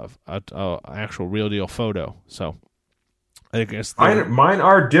 just a actual real deal photo. So I guess Mine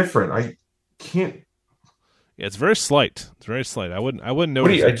are different. I can't. yeah, it's very slight. It's very slight. I wouldn't What do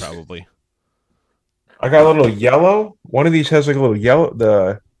notice you- it probably. I got a little yellow. One of these has like a little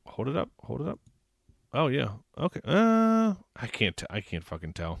yellow. Hold it up. Oh yeah. Okay. I can't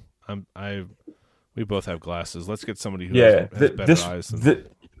fucking tell. We both have glasses. Let's get somebody who has better eyes than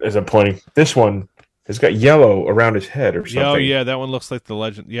as I'm pointing, this one has got yellow around his head or something. Oh yeah, that one looks like the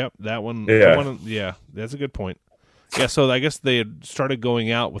Legend. Yep, that one. Yeah. Yeah, that's a good point. Yeah, so I guess they had started going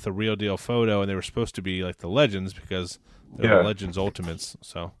out with a real deal photo, and they were supposed to be like the Legends because they're the Legends Ultimates.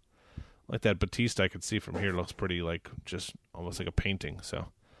 So, like that Batista I could see from here looks pretty like just almost like a painting. So,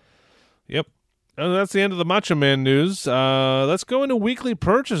 yep. That's the end of the Macho Man news. Let's go into weekly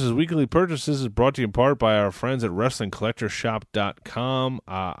purchases. Weekly purchases is brought to you in part by our friends at WrestlingCollectorShop.com.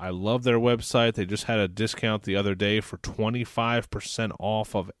 I love their website. They just had a discount the other day for 25%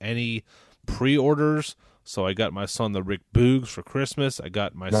 off of any pre-orders. So I got my son the Rick Boogs for Christmas. I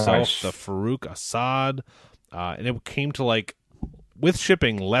got myself the Farouk Assad. And it came to like, with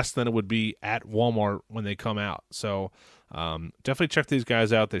shipping, less than it would be at Walmart when they come out. So definitely check these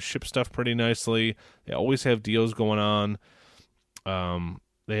guys out. They ship stuff pretty nicely. They always have deals going on.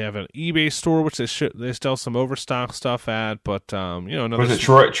 They have an eBay store which they sell some overstock stuff at, but another Was it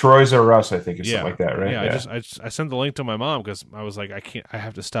Troy's or Us? I think it's something like that, right? Yeah, I sent the link to my mom because I was like, I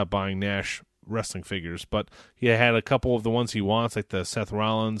have to stop buying Nash wrestling figures. But he had a couple of the ones he wants, like the Seth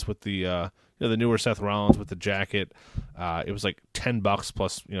Rollins with the the newer Seth Rollins with the jacket. It was like $10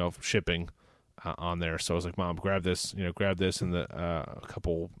 plus shipping on there. So I was like, Mom, grab this, and the a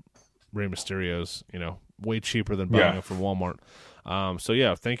couple Rey Mysterios, way cheaper than buying them from Walmart. So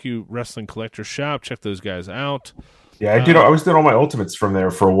yeah, thank you, Wrestling Collector Shop. Check those guys out. Yeah, I was doing all my Ultimates from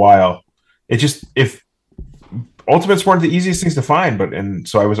there for a while. It just if Ultimates weren't the easiest things to find, and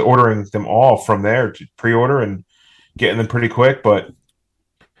so I was ordering them all from there to pre-order and getting them pretty quick. But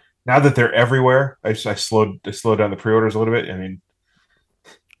now that they're everywhere, I slowed down the pre-orders a little bit. I mean,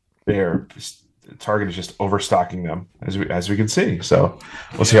 Target is just overstocking them as we can see. So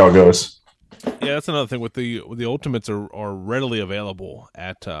we'll see how it goes. Yeah, that's another thing with the Ultimates are readily available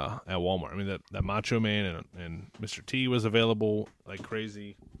at Walmart. I mean that Macho Man and Mr. T was available like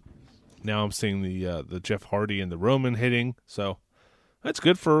crazy. Now I'm seeing the Jeff Hardy and the Roman hitting, so that's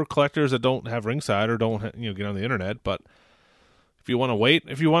good for collectors that don't have ringside or don't get on the internet. But if you want to wait,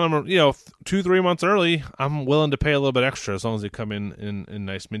 if you want them 2-3 months early, I'm willing to pay a little bit extra as long as they come in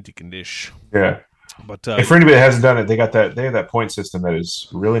nice minty condition. Yeah. But and for anybody that hasn't done it, they have that point system that is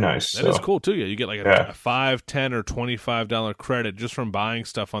really nice. That is cool too. Yeah, you get like a $5, $10, or $25 credit just from buying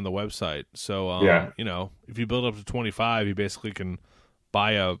stuff on the website. So if you build up to 25, you basically can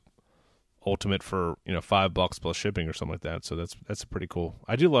buy a Ultimate for $5 plus shipping or something like that. So that's pretty cool.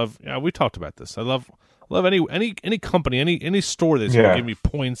 I do love. Yeah, we talked about this. I love any company, any store that's gonna give me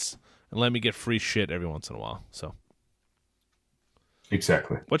points and let me get free shit every once in a while. So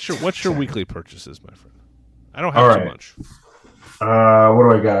exactly. What's your weekly purchases, my friend? I don't have too much. What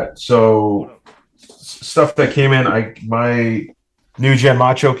do I got? So stuff that came in. My new Gen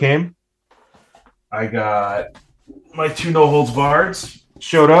Macho came. I got my 2 No Holds Bards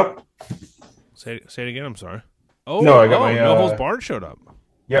showed up. Say it again. I'm sorry. Oh no, I got my No Holds Barred showed up.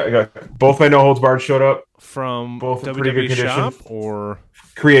 Yeah, I got both my No Holds Barred showed up from both in pretty WWE good Shop condition. or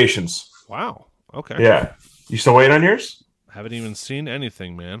Creations. Wow. Okay. Yeah. You still waiting on yours? Haven't even seen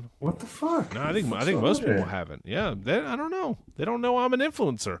anything, man. What the fuck? No, I think most people haven't. Yeah, I don't know. They don't know I'm an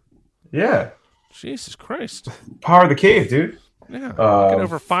influencer. Yeah. Jesus Christ. Power of the cave, dude. Yeah. Get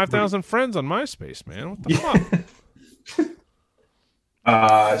over 5,000 friends on MySpace, man. What the fuck?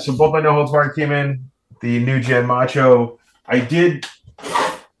 So both my No Holds Barred came in. The new Gen Macho. My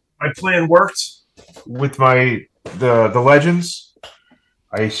plan worked with the Legends.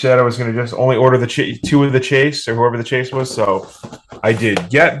 I said I was going to just only order the 2 of the Chase or whoever the Chase was. So I did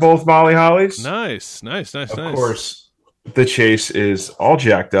get both Molly Hollies. Nice. Of course, the Chase is all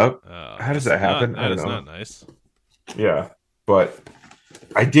jacked up. How does that happen? That is not nice. Yeah, but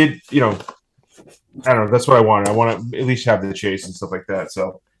I did, I don't know. That's what I wanted. I want to at least have the chase and stuff like that.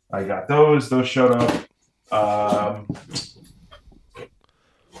 So I got those. Those showed up.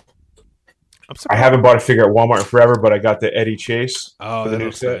 I haven't bought a figure at Walmart in forever, but I got the Eddie Chase. Oh, for the that new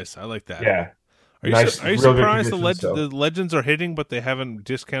looks set. nice. I like that. Yeah. Are you, Nice, are you real good surprised condition, the legends are hitting, but they haven't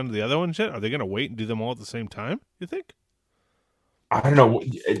discounted the other ones yet? Are they going to wait and do them all at the same time, you think? I don't know.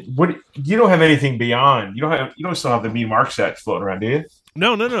 What you don't have anything beyond. You don't still have the Me Mark set floating around, do you?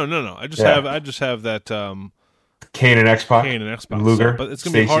 No. I just have that Kane and X-Pac. Luger. So, but it's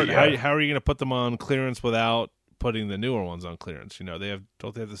going to be hard. Yeah. How are you going to put them on clearance without putting the newer ones on clearance? Don't they have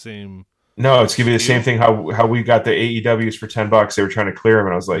the same? No, it's gonna be the same thing. How we got the AEWs for $10. They were trying to clear them,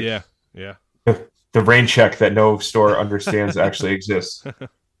 and I was like, yeah. The rain check that no store understands actually exists.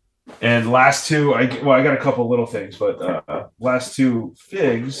 And last two, I got a couple little things, but last two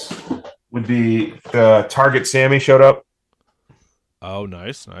figs would be the Target Sammy showed up. Oh,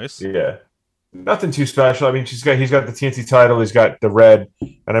 nice. Yeah, nothing too special. I mean, he's got the TNT title, he's got the red,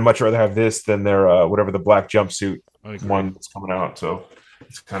 and I'd much rather have this than their whatever the black jumpsuit one that's coming out. So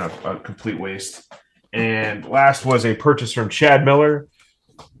it's kind of a complete waste. And last was a purchase from Chad Miller.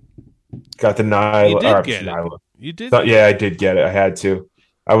 Got the Nyla. You did get it. You did. Yeah, I did get it. I had to.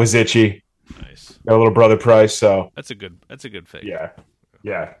 I was itchy. Nice. Got a little brother price, so that's a good fig.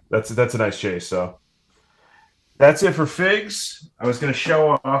 Yeah. That's a nice chase. So that's it for figs. I was going to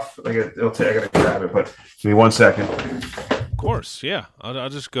show off. I got to grab it, but give me 1 second. Of course, yeah. I'll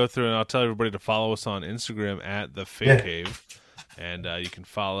just go through and I'll tell everybody to follow us on Instagram at the Fig Cave, and you can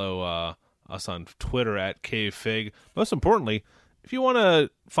follow us on Twitter at CaveFig. Most importantly, if you want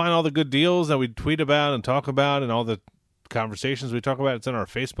to find all the good deals that we tweet about and talk about and all the conversations we talk about, it's in our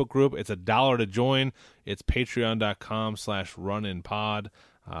Facebook group. It's $1 to join. It's patreon.com/runinpod.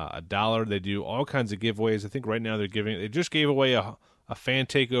 $1. They do all kinds of giveaways. I think right now they just gave away a fan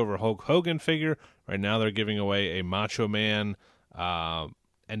takeover Hulk Hogan figure. Right now they're giving away a Macho Man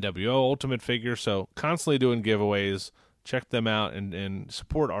NWO Ultimate figure. So constantly doing giveaways. Check them out and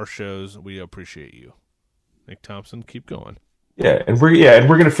support our shows. We appreciate you. Nick Thompson, keep going. Yeah, and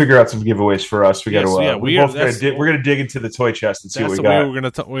we're gonna figure out some giveaways for us. We got to. We're gonna dig into the toy chest and see what we got. We're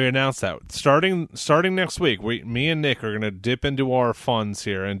gonna we announced that starting next week. Me and Nick are gonna dip into our funds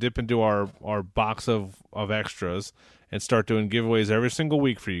here and dip into our box of extras and start doing giveaways every single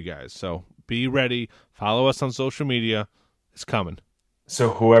week for you guys. So be ready. Follow us on social media. It's coming. So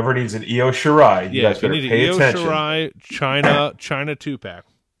whoever needs an Io Shirai, you guys better pay attention. Io Shirai China 2-pack.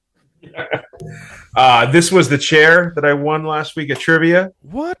 This was the chair that I won last week at trivia.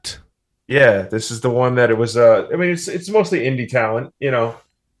 What? Yeah, this is the one that it was. I mean, it's mostly indie talent,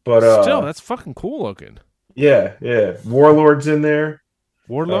 but still, that's fucking cool looking. Yeah. Warlord's in there.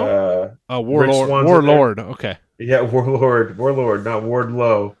 Warlord. Warlord. Okay. Yeah, Warlord, not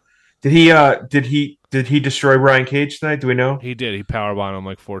Wardlow. Did he destroy Brian Cage tonight? Do we know? He did. He powerbombed him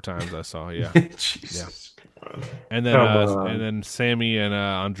like 4 times. I saw. Yeah. Jesus. Yeah. And then Sammy and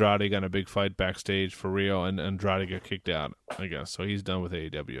Andrade got in a big fight backstage for real, and Andrade got kicked out, I guess. So he's done with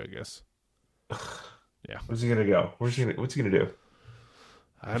AEW, I guess. Yeah. Where's he gonna go? What's he gonna do?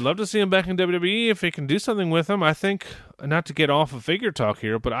 I'd love to see him back in WWE if he can do something with him. I think, not to get off of figure talk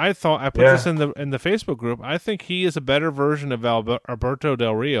here, but I put this in the Facebook group. I think he is a better version of Alberto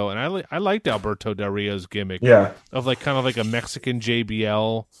Del Rio, and I liked Alberto Del Rio's gimmick. Yeah. Of kind of like a Mexican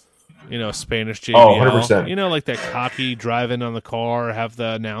JBL. Spanish JBL. Oh, 100%. Like that cocky drive-in on the car, have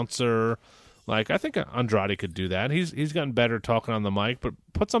the announcer. I think Andrade could do that. He's gotten better talking on the mic, but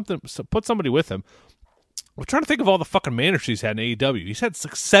put somebody with him. I'm trying to think of all the fucking managers he's had in AEW. He's had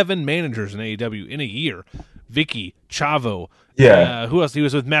 7 managers in AEW in a year. Vicky, Chavo. Yeah. Who else? He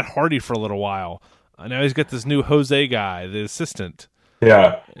was with Matt Hardy for a little while. Now he's got this new Jose guy, the assistant.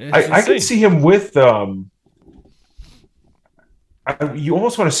 Yeah. I can see him with... you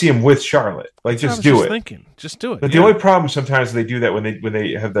almost want to see him with Charlotte. Just do it. Just do it. But the only problem sometimes they do that when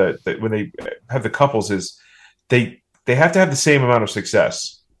they have the couples is they have to have the same amount of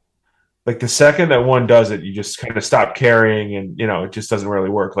success. Like the second that one does it, you just kind of stop caring, and it just doesn't really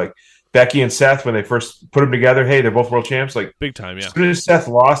work. Like Becky and Seth, when they first put them together, hey, they're both world champs. Like big time, yeah. As soon as Seth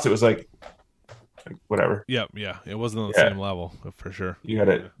lost, it was like whatever. Yeah. It wasn't on the same level for sure. You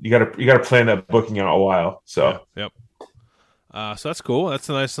gotta plan that booking out a while. So yep. So that's cool. That's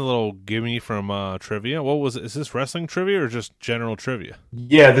a nice little gimme from trivia. What was it? Is this wrestling trivia or just general trivia?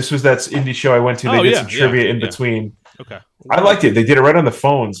 Yeah, that's indie show I went to. They did some trivia in between. Okay. I liked it. They did it right on the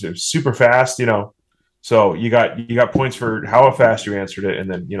phones. It was super fast, So you got points for how fast you answered it,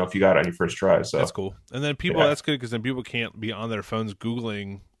 and then if you got it on your first try. So that's cool. And then that's good because then people can't be on their phones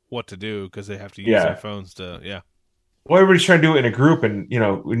Googling what to do because they have to use their phones to. Yeah. well, everybody's trying to do it in a group, and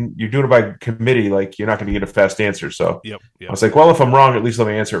when you're doing it by committee, like you're not going to get a fast answer. So Yep. I was like, well, if I'm wrong, at least let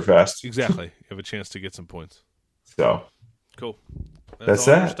me answer it fast. Exactly. You have a chance to get some points. So Cool. That's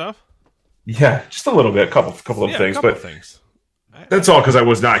all that. your stuff? Yeah, just a little bit, couple of things, a couple but of things. that's all because I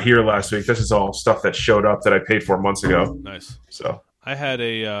was not here last week. This is all stuff that showed up that I paid for months ago. Nice. So I had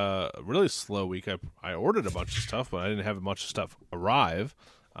a really slow week. I ordered a bunch of stuff, but I didn't have much stuff arrive.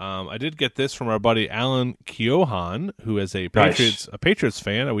 I did get this from our buddy Alan Keohan, who is a Patriots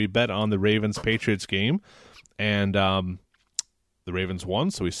fan. We bet on the Ravens-Patriots game, and the Ravens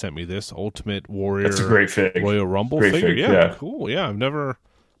won, so he sent me this Ultimate Warrior. That's a great fig. Royal Rumble great figure. Fig, yeah, cool. Yeah,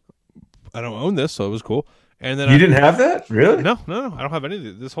 I don't own this, so it was cool. And then you didn't have that, really? No, I don't have any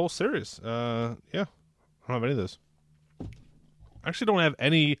of this whole series. I don't have any of this. I actually don't have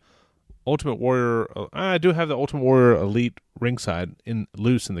any Ultimate Warrior. I do have the Ultimate Warrior Elite ringside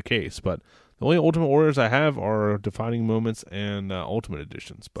loose in the case, but the only Ultimate Warriors I have are Defining Moments and Ultimate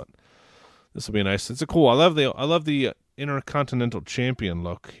Editions. But this will be nice. It's a cool. I love the Intercontinental Champion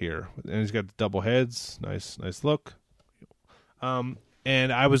look here, and he's got the double heads. Nice look.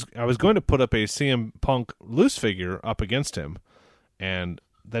 And I was going to put up a CM Punk loose figure up against him, and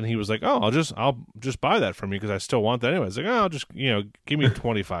then he was like, "Oh, I'll just buy that from you because I still want that anyway." I was like, "Oh, I'll just give me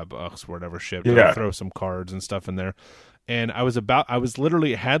 $25 or whatever shipped. Yeah. I'll throw some cards and stuff in there." And I was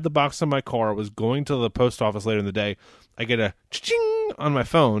literally had the box in my car. I was going to the post office later in the day. I get a ching on my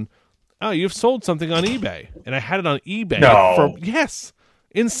phone. Oh, you've sold something on eBay, and I had it on eBay. No. Yes,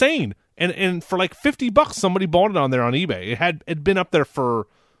 insane. And for like $50, somebody bought it on there on eBay. It'd been up there for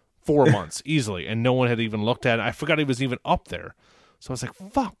 4 months easily, and no one had even looked at it. I forgot it was even up there. So I was like,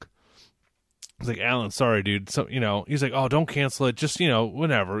 fuck. I was like, Alan, sorry, dude. So, he's like, oh, don't cancel it. Just,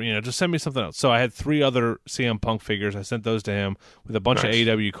 whatever. Just send me something else. So I had 3 other CM Punk figures. I sent those to him with a bunch of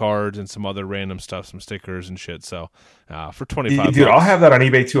AEW cards and some other random stuff, some stickers and shit. So for $25. Dude, I'll have that on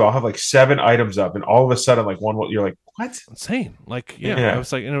eBay too. I'll have like 7 items up, and all of a sudden, like you're like, what? Insane. Like, yeah. I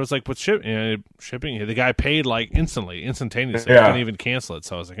was like, and it was like with shipping. The guy paid like instantaneously. Yeah. I couldn't even cancel it.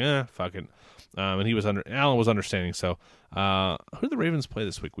 So I was like, fuck it. And Alan was understanding. So, who did the Ravens play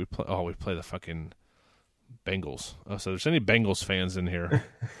this week? We play the fucking Bengals. Oh, so there's any Bengals fans in here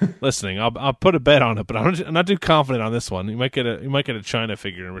listening? I'll put a bet on it, but I'm not too confident on this one. You might get a China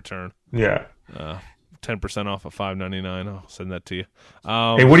figure in return. Yeah. 10% off of $5.99. I'll send that to you.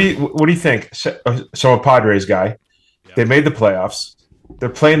 Hey, what do you think? So a Padres guy. Yeah. They made the playoffs. They're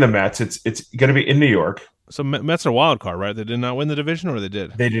playing the Mets. It's going to be in New York. So Mets are a wild card, right? They did not win the division, or they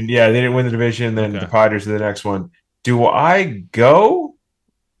did? They didn't. Yeah, they didn't win the division. Then the Padres are the next one. Do I go?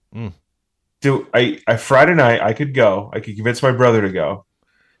 Friday night I could go. I could convince my brother to go.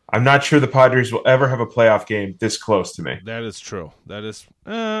 I'm not sure the Padres will ever have a playoff game this close to me. That is true. That is.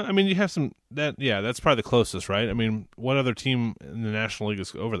 I mean, you have some. That's probably the closest, right? I mean, what other team in the National League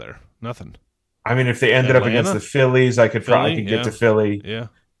is over there? Nothing. I mean, if they ended up against the Phillies, I could probably get to Philly. Yeah,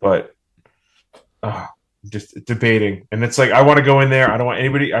 but. Just debating, and it's like I want to go in there. I don't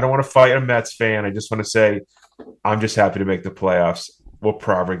want to fight a Mets fan. I just want to say I'm just happy to make the playoffs. We're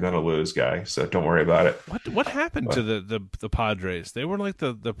probably going to lose, guy. So don't worry about it. What happened to the Padres? They were like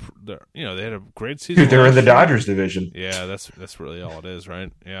the they had a great season. Dude, they're in the Dodgers division. Yeah, that's really all it is,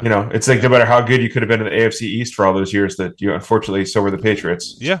 right? Yeah, it's like no matter how good you could have been in the AFC East for all those years, that unfortunately so were the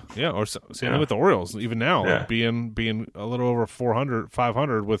Patriots. Yeah. Or same with the Orioles. Even now, like being a little over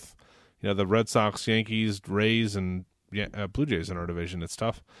 500 with. The Red Sox, Yankees, Rays, and Blue Jays in our division. It's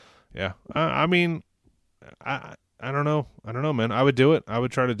tough. Yeah. I mean, I don't know. Man. I would do it. I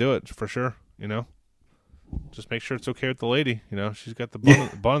would try to do it for sure. Just make sure it's okay with the lady. She's got the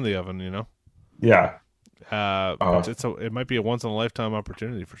bun in the oven. Yeah. It might be a once in a lifetime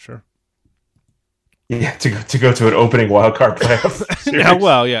opportunity for sure. Yeah, to go to an opening wild card playoff. Yeah,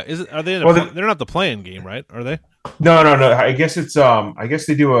 well, yeah. Are they? They're not the playing game, right? Are they? No. I guess it's I guess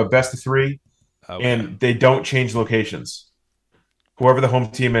they do a best of 3, and they don't change locations. Whoever the home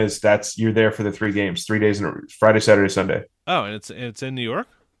team is, you're there for the 3 games, 3 days in Friday, Saturday, Sunday. Oh, and it's in New York.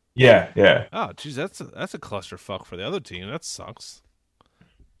 Yeah. Oh, geez, that's a clusterfuck for the other team. That sucks.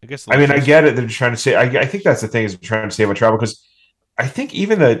 I guess. I mean, I get it. They're trying to say. I think that's the thing is they're trying to save on travel because. I think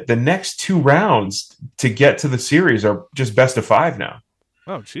even the next 2 rounds to get to the series are just best of 5 now.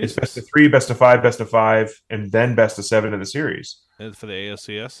 Oh, geez. It's best of 3, best of 5, and then best of 7 in the series. And for the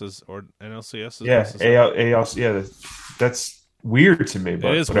ALCS or NLCS? Yeah, that's weird to me,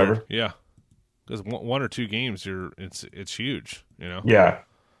 but it is whatever. Weird. Yeah, because 1 or 2 games, it's huge. Yeah.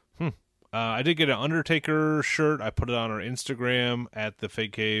 I did get an Undertaker shirt. I put it on our Instagram at the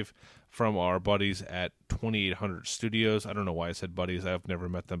Fake Cave. From our buddies at 2800 Studios. I don't know why I said buddies. I've never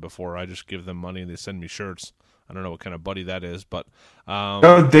met them before. I just give them money and they send me shirts. I don't know what kind of buddy that is, but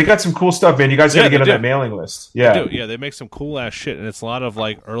no, they got some cool stuff, man. You guys got to get on that mailing list. Yeah, they do. Yeah, they make some cool ass shit, and it's a lot of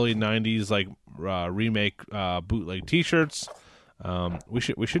like early '90s like remake bootleg T-shirts. We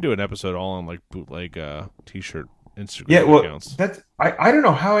should do an episode all on like bootleg T-shirt Instagram accounts. That's I don't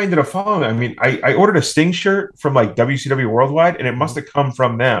know how I ended up following them. I mean, I ordered a Sting shirt from like WCW Worldwide, and it must have come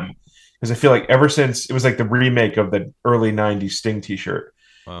from them because I feel like ever since it was like the remake of the early '90s Sting T-shirt,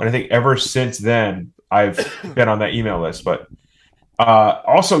 and I think ever since then I've been on that email list. But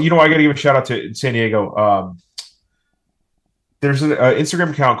also, I got to give a shout out to San Diego. There's an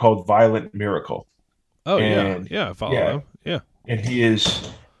Instagram account called Violent Miracle. Oh, yeah, I follow them. Yeah, and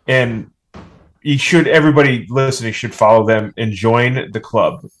everybody listening should follow them and join the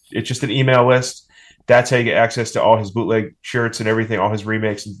club. It's just an email list. That's how you get access to all his bootleg shirts and everything, all his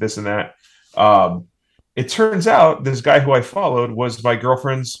remakes and this and that. It turns out this guy who I followed was my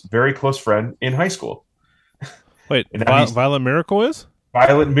girlfriend's very close friend in high school. Wait, Violent Miracle is?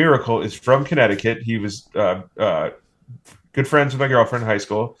 Violent Miracle is from Connecticut. He was good friends with my girlfriend in high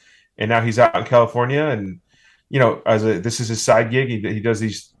school, and now he's out in California. And this is his side gig. He does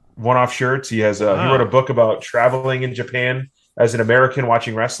these one-off shirts. He has he wrote a book about traveling in Japan as an American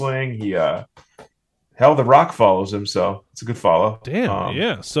watching wrestling. The Rock follows him, so it's a good follow. Damn,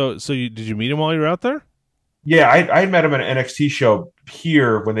 yeah. So did you meet him while you were out there? Yeah, I met him at an NXT show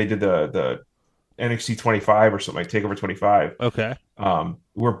here when they did the NXT 25 or something like Takeover 25. Okay.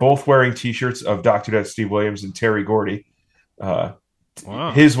 We're both wearing T-shirts of Dr. Death Steve Williams and Terry Gordy. Wow.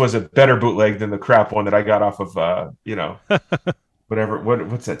 His was a better bootleg than the crap one that I got off of whatever.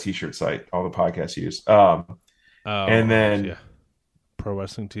 What's that T-shirt site? All the podcasts use. And then Pro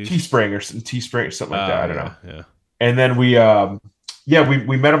Wrestling Teespring or something like that. I don't know. Yeah. And then we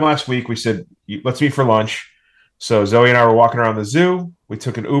met him last week. We said let's meet for lunch. So Zoe and I were walking around the zoo. We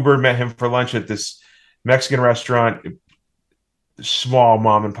took an Uber, met him for lunch at this Mexican restaurant, small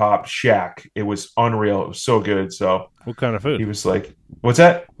mom and pop shack. It was unreal. It was so good. So what kind of food? He was like, "What's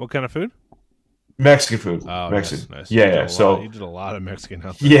that? What kind of food?" Mexican food. Oh, Mexican. Nice. Yeah. So you did a lot of Mexican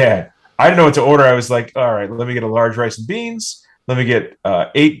out there. Yeah, I didn't know what to order. I was like, "All right, let me get a large rice and beans. Let me get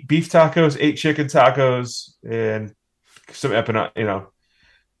 8 beef tacos, 8 chicken tacos, and some empanada.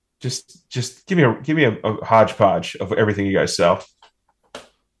 Just give me a hodgepodge of everything you guys sell."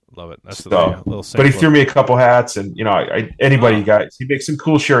 Love it. That's little. But he threw me a couple hats, and anybody guys. He makes some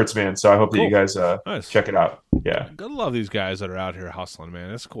cool shirts, man. So I hope that you guys check it out. Yeah, gotta love these guys that are out here hustling, man.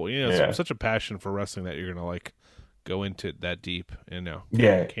 It's cool. It's such a passion for wrestling that you're gonna go into that deep.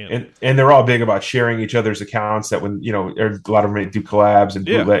 Yeah, and they're all big about sharing each other's accounts. That when a lot of them do collabs and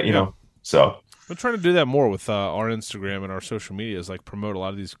bootleg, So we're trying to do that more with our Instagram and our social medias, like promote a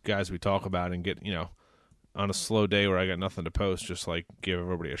lot of these guys we talk about and get on a slow day where I got nothing to post, just like give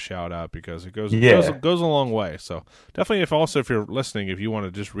everybody a shout out because it goes a long way. So definitely, if you're listening, if you want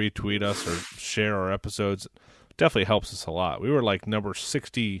to just retweet us or share our episodes, it definitely helps us a lot. We were like number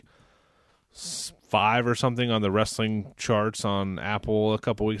 65 or something on the wrestling charts on Apple a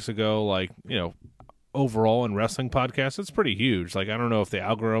couple weeks ago. Overall in wrestling podcasts, it's pretty huge. Like I don't know if the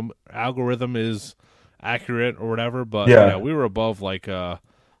algorithm is accurate or whatever, but we were above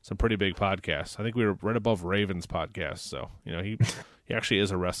some pretty big podcasts. I think we were right above Raven's podcast. So, he actually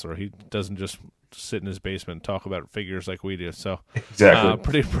is a wrestler. He doesn't just sit in his basement and talk about figures like we do. So,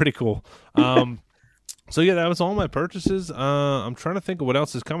 exactly. Pretty cool. So, that was all my purchases. I'm trying to think of what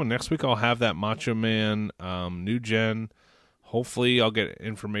else is coming. Next week, I'll have that Macho Man New Gen. Hopefully, I'll get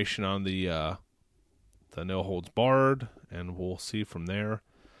information on the No Holds Barred, and we'll see from there.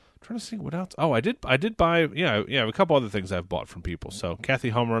 Trying to see what else. Oh, I did buy. Yeah, a couple other things I've bought from people. So Kathy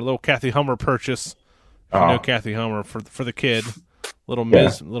Hummer, a little Kathy Hummer purchase. Kathy Hummer for the kid, little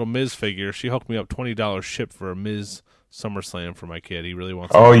Miz figure. She hooked me up $20 ship for a Miz SummerSlam for my kid. He really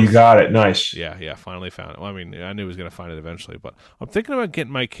wants. Oh, you got it. Nice. Yeah. Finally found it. Well, I mean, I knew he was going to find it eventually, but I'm thinking about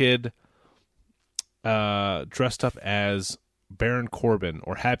getting my kid dressed up as Baron Corbin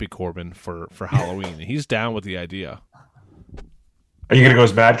or Happy Corbin for Halloween. He's down with the idea. Are you going to go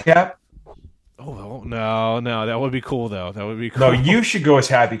as Madcap? Oh, no, that would be cool, though. That would be cool. No, you should go as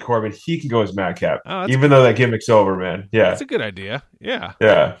Happy Corbin. He can go as Madcap, even though that gimmick's over, man. Yeah. That's a good idea. Yeah.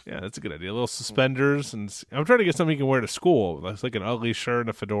 Yeah. Yeah, that's a good idea. Little suspenders. And I'm trying to get something you can wear to school. That's like an ugly shirt and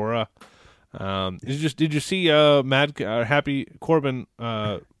a fedora. Did you see Happy Corbin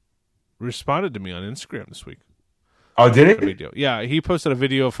responded to me on Instagram this week? Oh, did he? Yeah, he posted a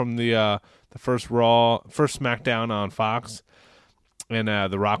video from the first SmackDown on Fox. And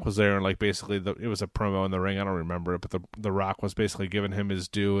The Rock was there, and basically it was a promo in the ring. I don't remember it, but the Rock was basically giving him his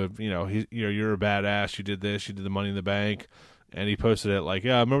due of you're a badass. You did this. You did the Money in the Bank. and he posted it like,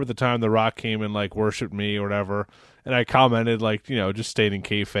 yeah, I remember the time The Rock came and like worshipped me or whatever. And I commented like, just stating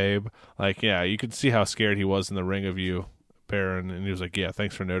kayfabe, like, yeah, you could see how scared he was in the ring of you, Baron. And he was like, yeah,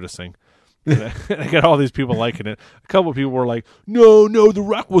 thanks for noticing. And I got all these people liking it. A couple of people were like, no, The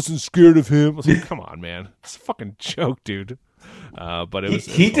Rock wasn't scared of him. I was like, come on, man, it's a fucking joke, dude. But it was.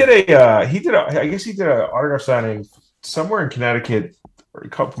 He did an autograph signing somewhere in Connecticut a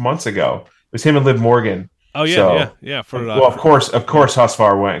couple months ago. It was him and Liv Morgan. Oh yeah, so, yeah. Of course,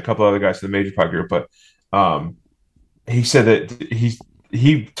 Husvar went. A couple other guys to the Major Pie group, but he said that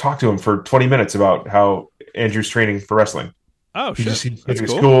he talked to him for 20 minutes about how Andrew's training for wrestling. Oh, shit. It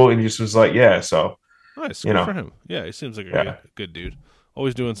was cool, and he just was like, yeah. So nice, good for him. Yeah, he seems like a good dude.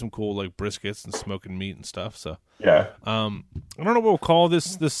 Always doing some cool like briskets and smoking meat and stuff. So yeah. I don't know what we'll call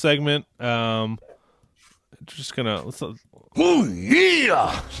this segment. Just gonna Oh,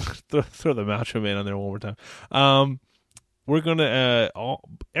 yeah! throw the Macho Man on there one more time. We're gonna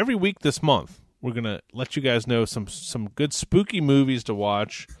every week this month we're gonna let you guys know some good spooky movies to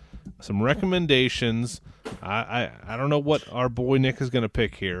watch, some recommendations. I don't know what our boy Nick is gonna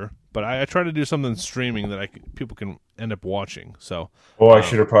pick here, but I try to do something streaming that people can end up watching. So, I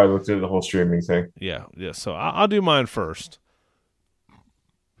should have probably looked into the whole streaming thing. Yeah. So I'll do mine first.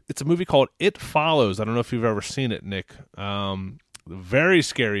 It's a movie called It Follows. I don't know if you've ever seen it, Nick. Very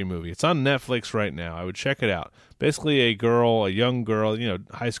scary movie. It's on Netflix right now. I would check it out. Basically, a young girl,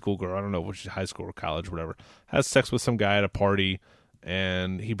 high school girl, I don't know which is high school or college, whatever, has sex with some guy at a party,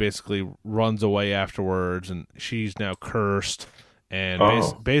 and he basically runs away afterwards, and she's now cursed. And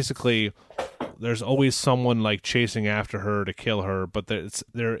basically, there's always someone like chasing after her to kill her, but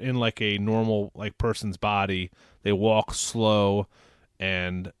they're in like a normal like person's body. They walk slow.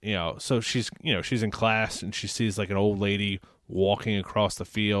 And, so she's in class and she sees like an old lady walking across the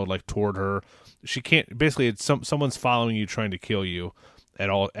field, like toward her. She can't, basically it's someone's following you, trying to kill you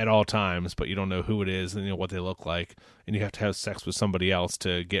at all times, but you don't know who it is and what they look like. And you have to have sex with somebody else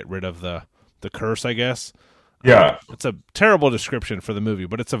to get rid of the curse, I guess. Yeah. It's a terrible description for the movie,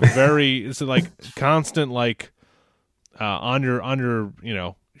 but it's it's like constant, like, you're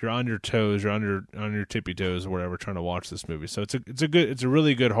on your toes, you're on your tippy toes or whatever, trying to watch this movie. So it's a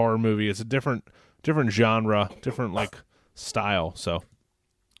really good horror movie. It's a different genre, different like style. So,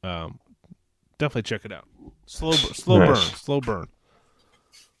 definitely check it out. Slow burn.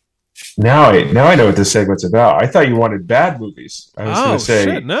 Now I know what this segment's about. I thought you wanted bad movies. I was going to say,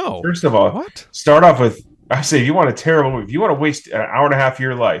 shit, no. First of all, start off with, I say, if you want a terrible movie, if you want to waste an hour and a half of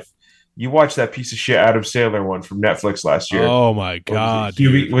your life, you watched that piece of shit Adam Sandler one from Netflix last year. Oh my god!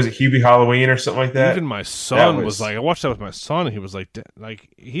 Was it Hubie Halloween or something like that? Even my son was like, I watched that with my son, and he was like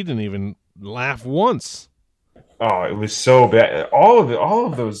he didn't even laugh once. Oh, it was so bad. All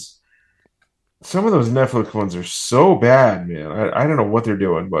of those. Some of those Netflix ones are so bad, man. I don't know what they're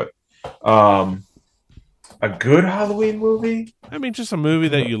doing, but a good Halloween movie. I mean, just a movie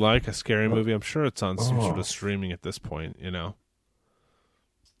that you like, a scary movie. I'm sure it's on some sort of streaming at this point.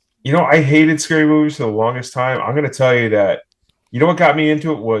 I hated scary movies for the longest time. I'm going to tell you that, what got me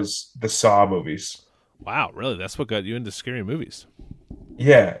into it was the Saw movies. Wow, really? That's what got you into scary movies?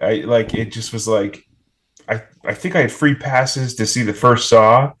 Yeah, it just was like, I think I had free passes to see the first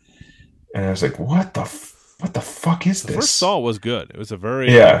Saw, and I was like, what the fuck is this? The first Saw was good. It was a very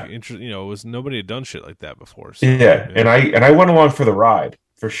interesting. It was, nobody had done shit like that before. So, yeah, and I went along for the ride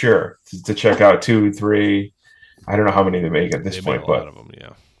for sure to check out 2, 3. I don't know how many they make at this point, but a lot of them,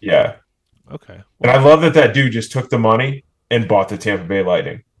 yeah. Okay. Well, and I love that dude just took the money and bought the Tampa Bay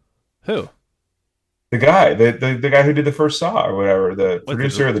Lightning. Who? The guy, the guy who did the first Saw or whatever, the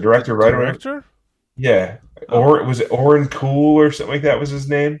producer, the director, writer. Director? Yeah. Or was it Oren Cool or something like that was his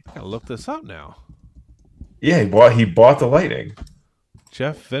name? I gotta look this up now. Yeah, he bought the Lightning.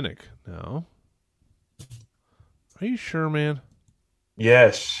 Jeff Vinnick. No. Are you sure, man?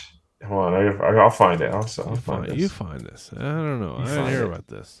 Yes. Hold on, I'll find it. I'll find this. You find this. I don't know. I didn't hear about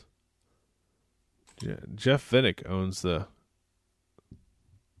this. Yeah, Jeff Vinnick owns the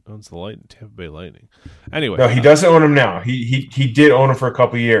Tampa Bay Lightning. Anyway, no, he doesn't own them now. He did own them for a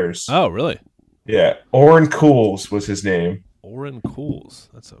couple years. Oh, really? Yeah, Oren Cools was his name. Oren Cools.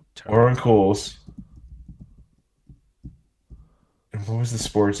 That's a terrible Oren Cools. And what was the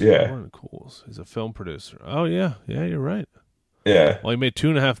sports? Yeah, Oren Cools. He's a film producer. Oh yeah, you're right. Yeah. Well, he made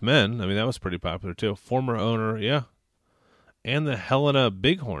 2.5 Men. I mean, that was pretty popular too. Former owner, yeah. And the Helena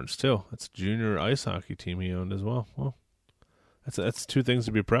Bighorns too. That's a junior ice hockey team he owned as well. Well, that's two things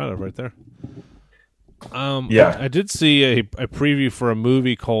to be proud of right there. Yeah. I did see a preview for a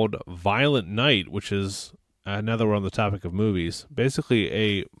movie called Violent Night, which is now that we're on the topic of movies.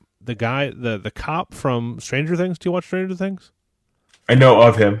 Basically, the cop from Stranger Things. Do you watch Stranger Things? I know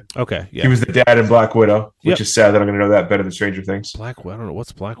of him. Okay, yeah. He was the dad in Black Widow, which Yep. is sad that I'm going to know that better than Stranger Things. Black Widow. I don't know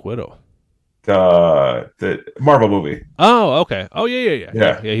what's Black Widow. The Marvel movie. Oh, okay. Oh, yeah.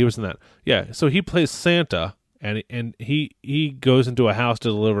 Yeah. He was in that. Yeah. So he plays Santa, and he goes into a house to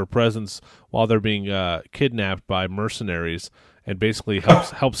deliver presents while they're being kidnapped by mercenaries, and basically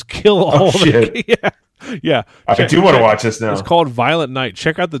helps kill all of them. Shit. Yeah. I do want to watch this now. It's called Violent Night.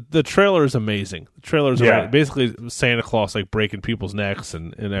 Check out the trailer is amazing. The trailer is Yeah. basically Santa Claus like breaking people's necks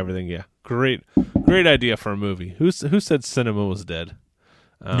and everything. Yeah, great idea for a movie. Who said cinema was dead?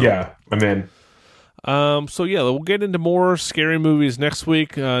 Yeah, I'm in. So yeah, we'll get into more scary movies next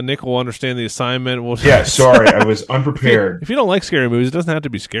week. Nick will understand the assignment. Yeah, sorry, I was unprepared. If you don't like scary movies, it doesn't have to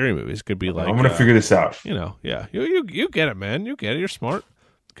be scary movies. It could be like I'm going to figure this out. Yeah, you get it, man. You get it. You're smart.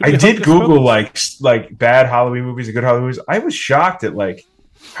 I did Google like bad Halloween movies and good Halloween movies. I was shocked at like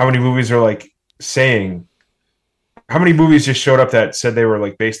how many movies are like saying how many movies just showed up that said they were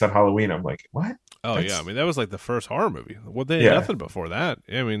like based on Halloween. I'm like, what? Oh yeah, I mean that was like the first horror movie. Well, they had nothing before that.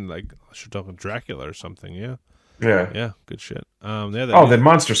 I mean, like I should talk about Dracula or something. Yeah, good shit. Then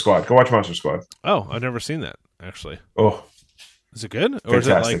Monster Squad. Go watch Monster Squad. Oh, I've never seen that actually. Oh, is it good or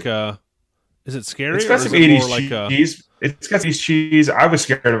fantastic. is it like is it scary? It's got or some is it 80s more like cheese. It's got these cheese. I was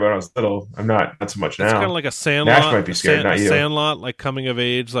scared of it when I was little. I'm not so much now. It's kind of like a Sandlot. Nash might be scared, not you. Sandlot, like coming of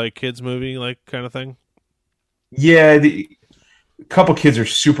age, like kids movie, like kind of thing. Yeah, a couple kids are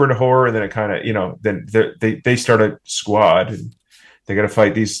super into horror, and then it kind of, then they start a squad, and they got to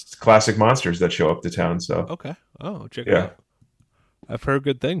fight these classic monsters that show up to town. So okay, check it out. I've heard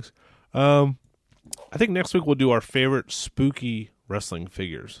good things. I think next week we'll do our favorite spooky wrestling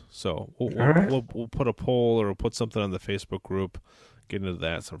figures. So we'll put a poll or we'll put something on the Facebook group. Get into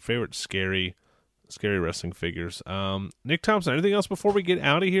that. So favorite scary wrestling figures. Nick Thompson, anything else before we get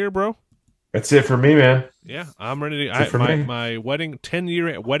out of here, bro? That's it for me, man. Yeah, I'm ready to. My wedding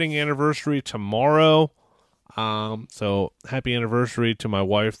 10-year wedding anniversary tomorrow. So happy anniversary to my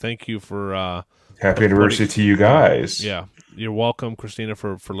wife. Thank you for happy anniversary to you guys. Yeah, you're welcome, Christina,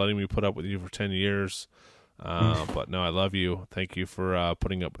 for letting me put up with you for 10 years. But no, I love you. Thank you for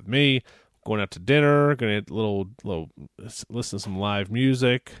putting up with me. Going out to dinner. Going to little listen to some live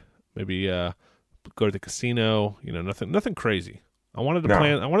music. Maybe go to the casino. Nothing crazy. I wanted to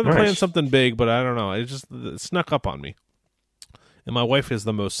plan something big, but I don't know. It snuck up on me. And my wife is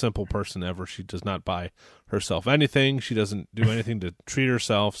the most simple person ever. She does not buy herself anything. She doesn't do anything to treat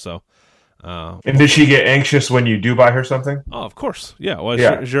herself. So. And did she get anxious when you do buy her something? Oh, of course. Yeah. Well,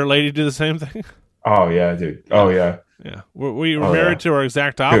 does your lady do the same thing? Oh yeah, dude. Oh yeah. Yeah. We were married to our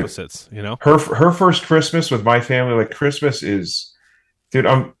exact opposites. Dude, her first Christmas with my family, like Christmas is, dude.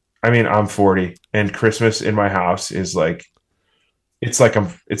 I'm 40, and Christmas in my house is like. It's like I'm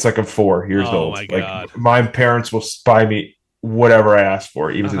 4 years old. Oh my God. Like my parents will buy me whatever I ask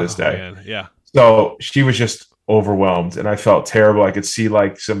for, even to this day. Man. Yeah. So she was just overwhelmed, and I felt terrible. I could see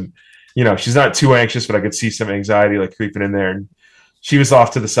like some, she's not too anxious, but I could see some anxiety like creeping in there. And she was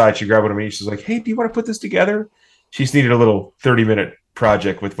off to the side. She grabbed one of me. She was like, "Hey, do you want to put this together?" She's needed a little 30-minute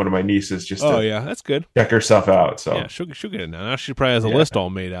project with one of my nieces just to that's good. check herself out. So yeah, she'll get it now. Now she probably has a list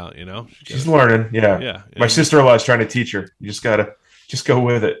all made out. She's learning. Yeah. My sister-in-law is trying to teach her. You just gotta. Just go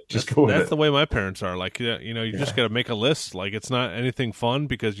with it. That's the way my parents are. Like, you just got to make a list. Like, it's not anything fun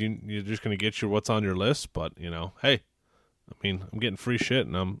because you're just going to get what's on your list. But, hey, I mean, I'm getting free shit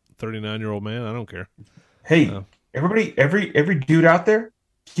and I'm a 39-year-old man. I don't care. Hey, everybody, every dude out there,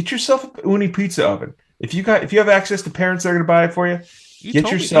 get yourself an Uni pizza oven. If you have access to parents that are going to buy it for you,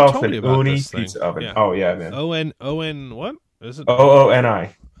 get yourself an Uni pizza oven. Yeah. Oh yeah, man. O-N what? Is it?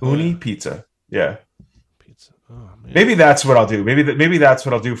 O-O-N-I. Uni pizza. Yeah. Oh, maybe that's what I'll do. Maybe that's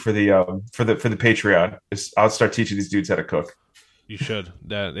what I'll do for the Patreon. Is I'll start teaching these dudes how to cook. You should.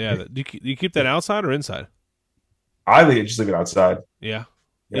 Do you keep that outside or inside? Just leave it outside. Yeah.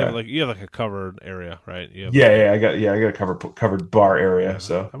 You have like a covered area, right? I got a covered bar area.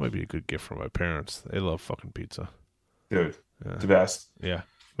 So that might be a good gift for my parents. They love fucking pizza, dude. The best. Yeah,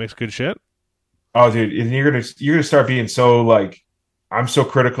 makes good shit. Oh, dude, and you're gonna start being so like. I'm so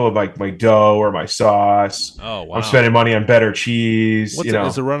critical of like my dough or my sauce. Oh wow! I'm spending money on better cheese.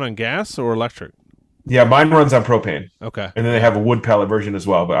 Is it run on gas or electric? Yeah, mine runs on propane. Okay, and then they have a wood pellet version as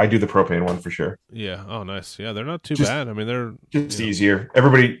well, but I do the propane one for sure. Yeah. Oh, nice. Yeah, they're not too bad. I mean, they're just easier.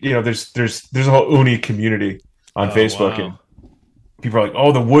 Everybody, there's a whole Uni community on Facebook, and people are like,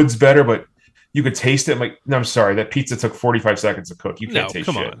 "Oh, the wood's better," but you could taste it. I'm like, no, I'm sorry, that pizza took 45 seconds to cook. You can't taste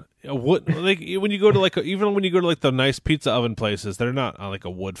shit. Come on. What like when you go to even when you go to like the nice pizza oven places, they're not on like a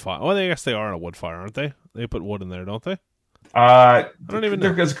wood fire. Oh, I guess they are on a wood fire, aren't they? They put wood in there, don't they? I don't even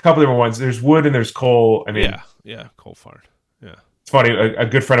know. There's a couple different ones. There's wood and there's coal. I mean, yeah, coal fired. Yeah, funny. A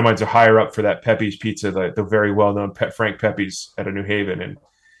good friend of mine's a higher up for that Pepe's Pizza, the very well known Frank Pepe's out of New Haven. And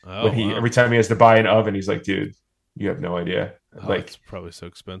every time he has to buy an oven, he's like, "Dude, you have no idea. It's probably so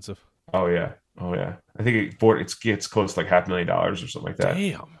expensive." Oh yeah. I think it gets close to like $500,000 or something like that.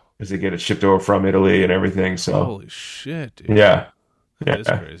 Damn. As they get it shipped over from Italy and everything. So holy shit, dude. Yeah. That is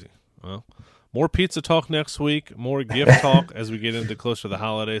crazy. Well, more pizza talk next week, more gift talk as we get into closer to the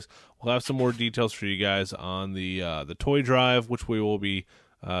holidays. We'll have some more details for you guys on the toy drive, which we will be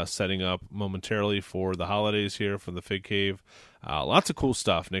setting up momentarily for the holidays here for the Fig Cave. Lots of cool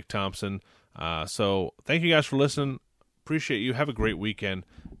stuff, Nick Thompson. So thank you guys for listening. Appreciate you. Have a great weekend,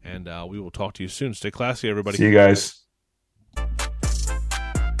 and we will talk to you soon. Stay classy, everybody. See you guys.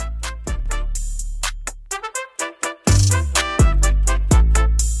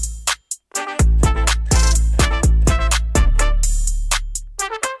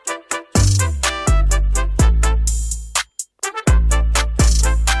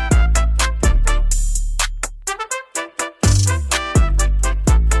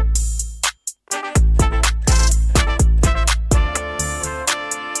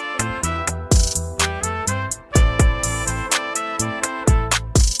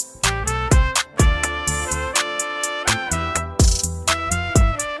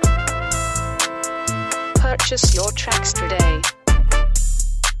 Purchase your tracks today.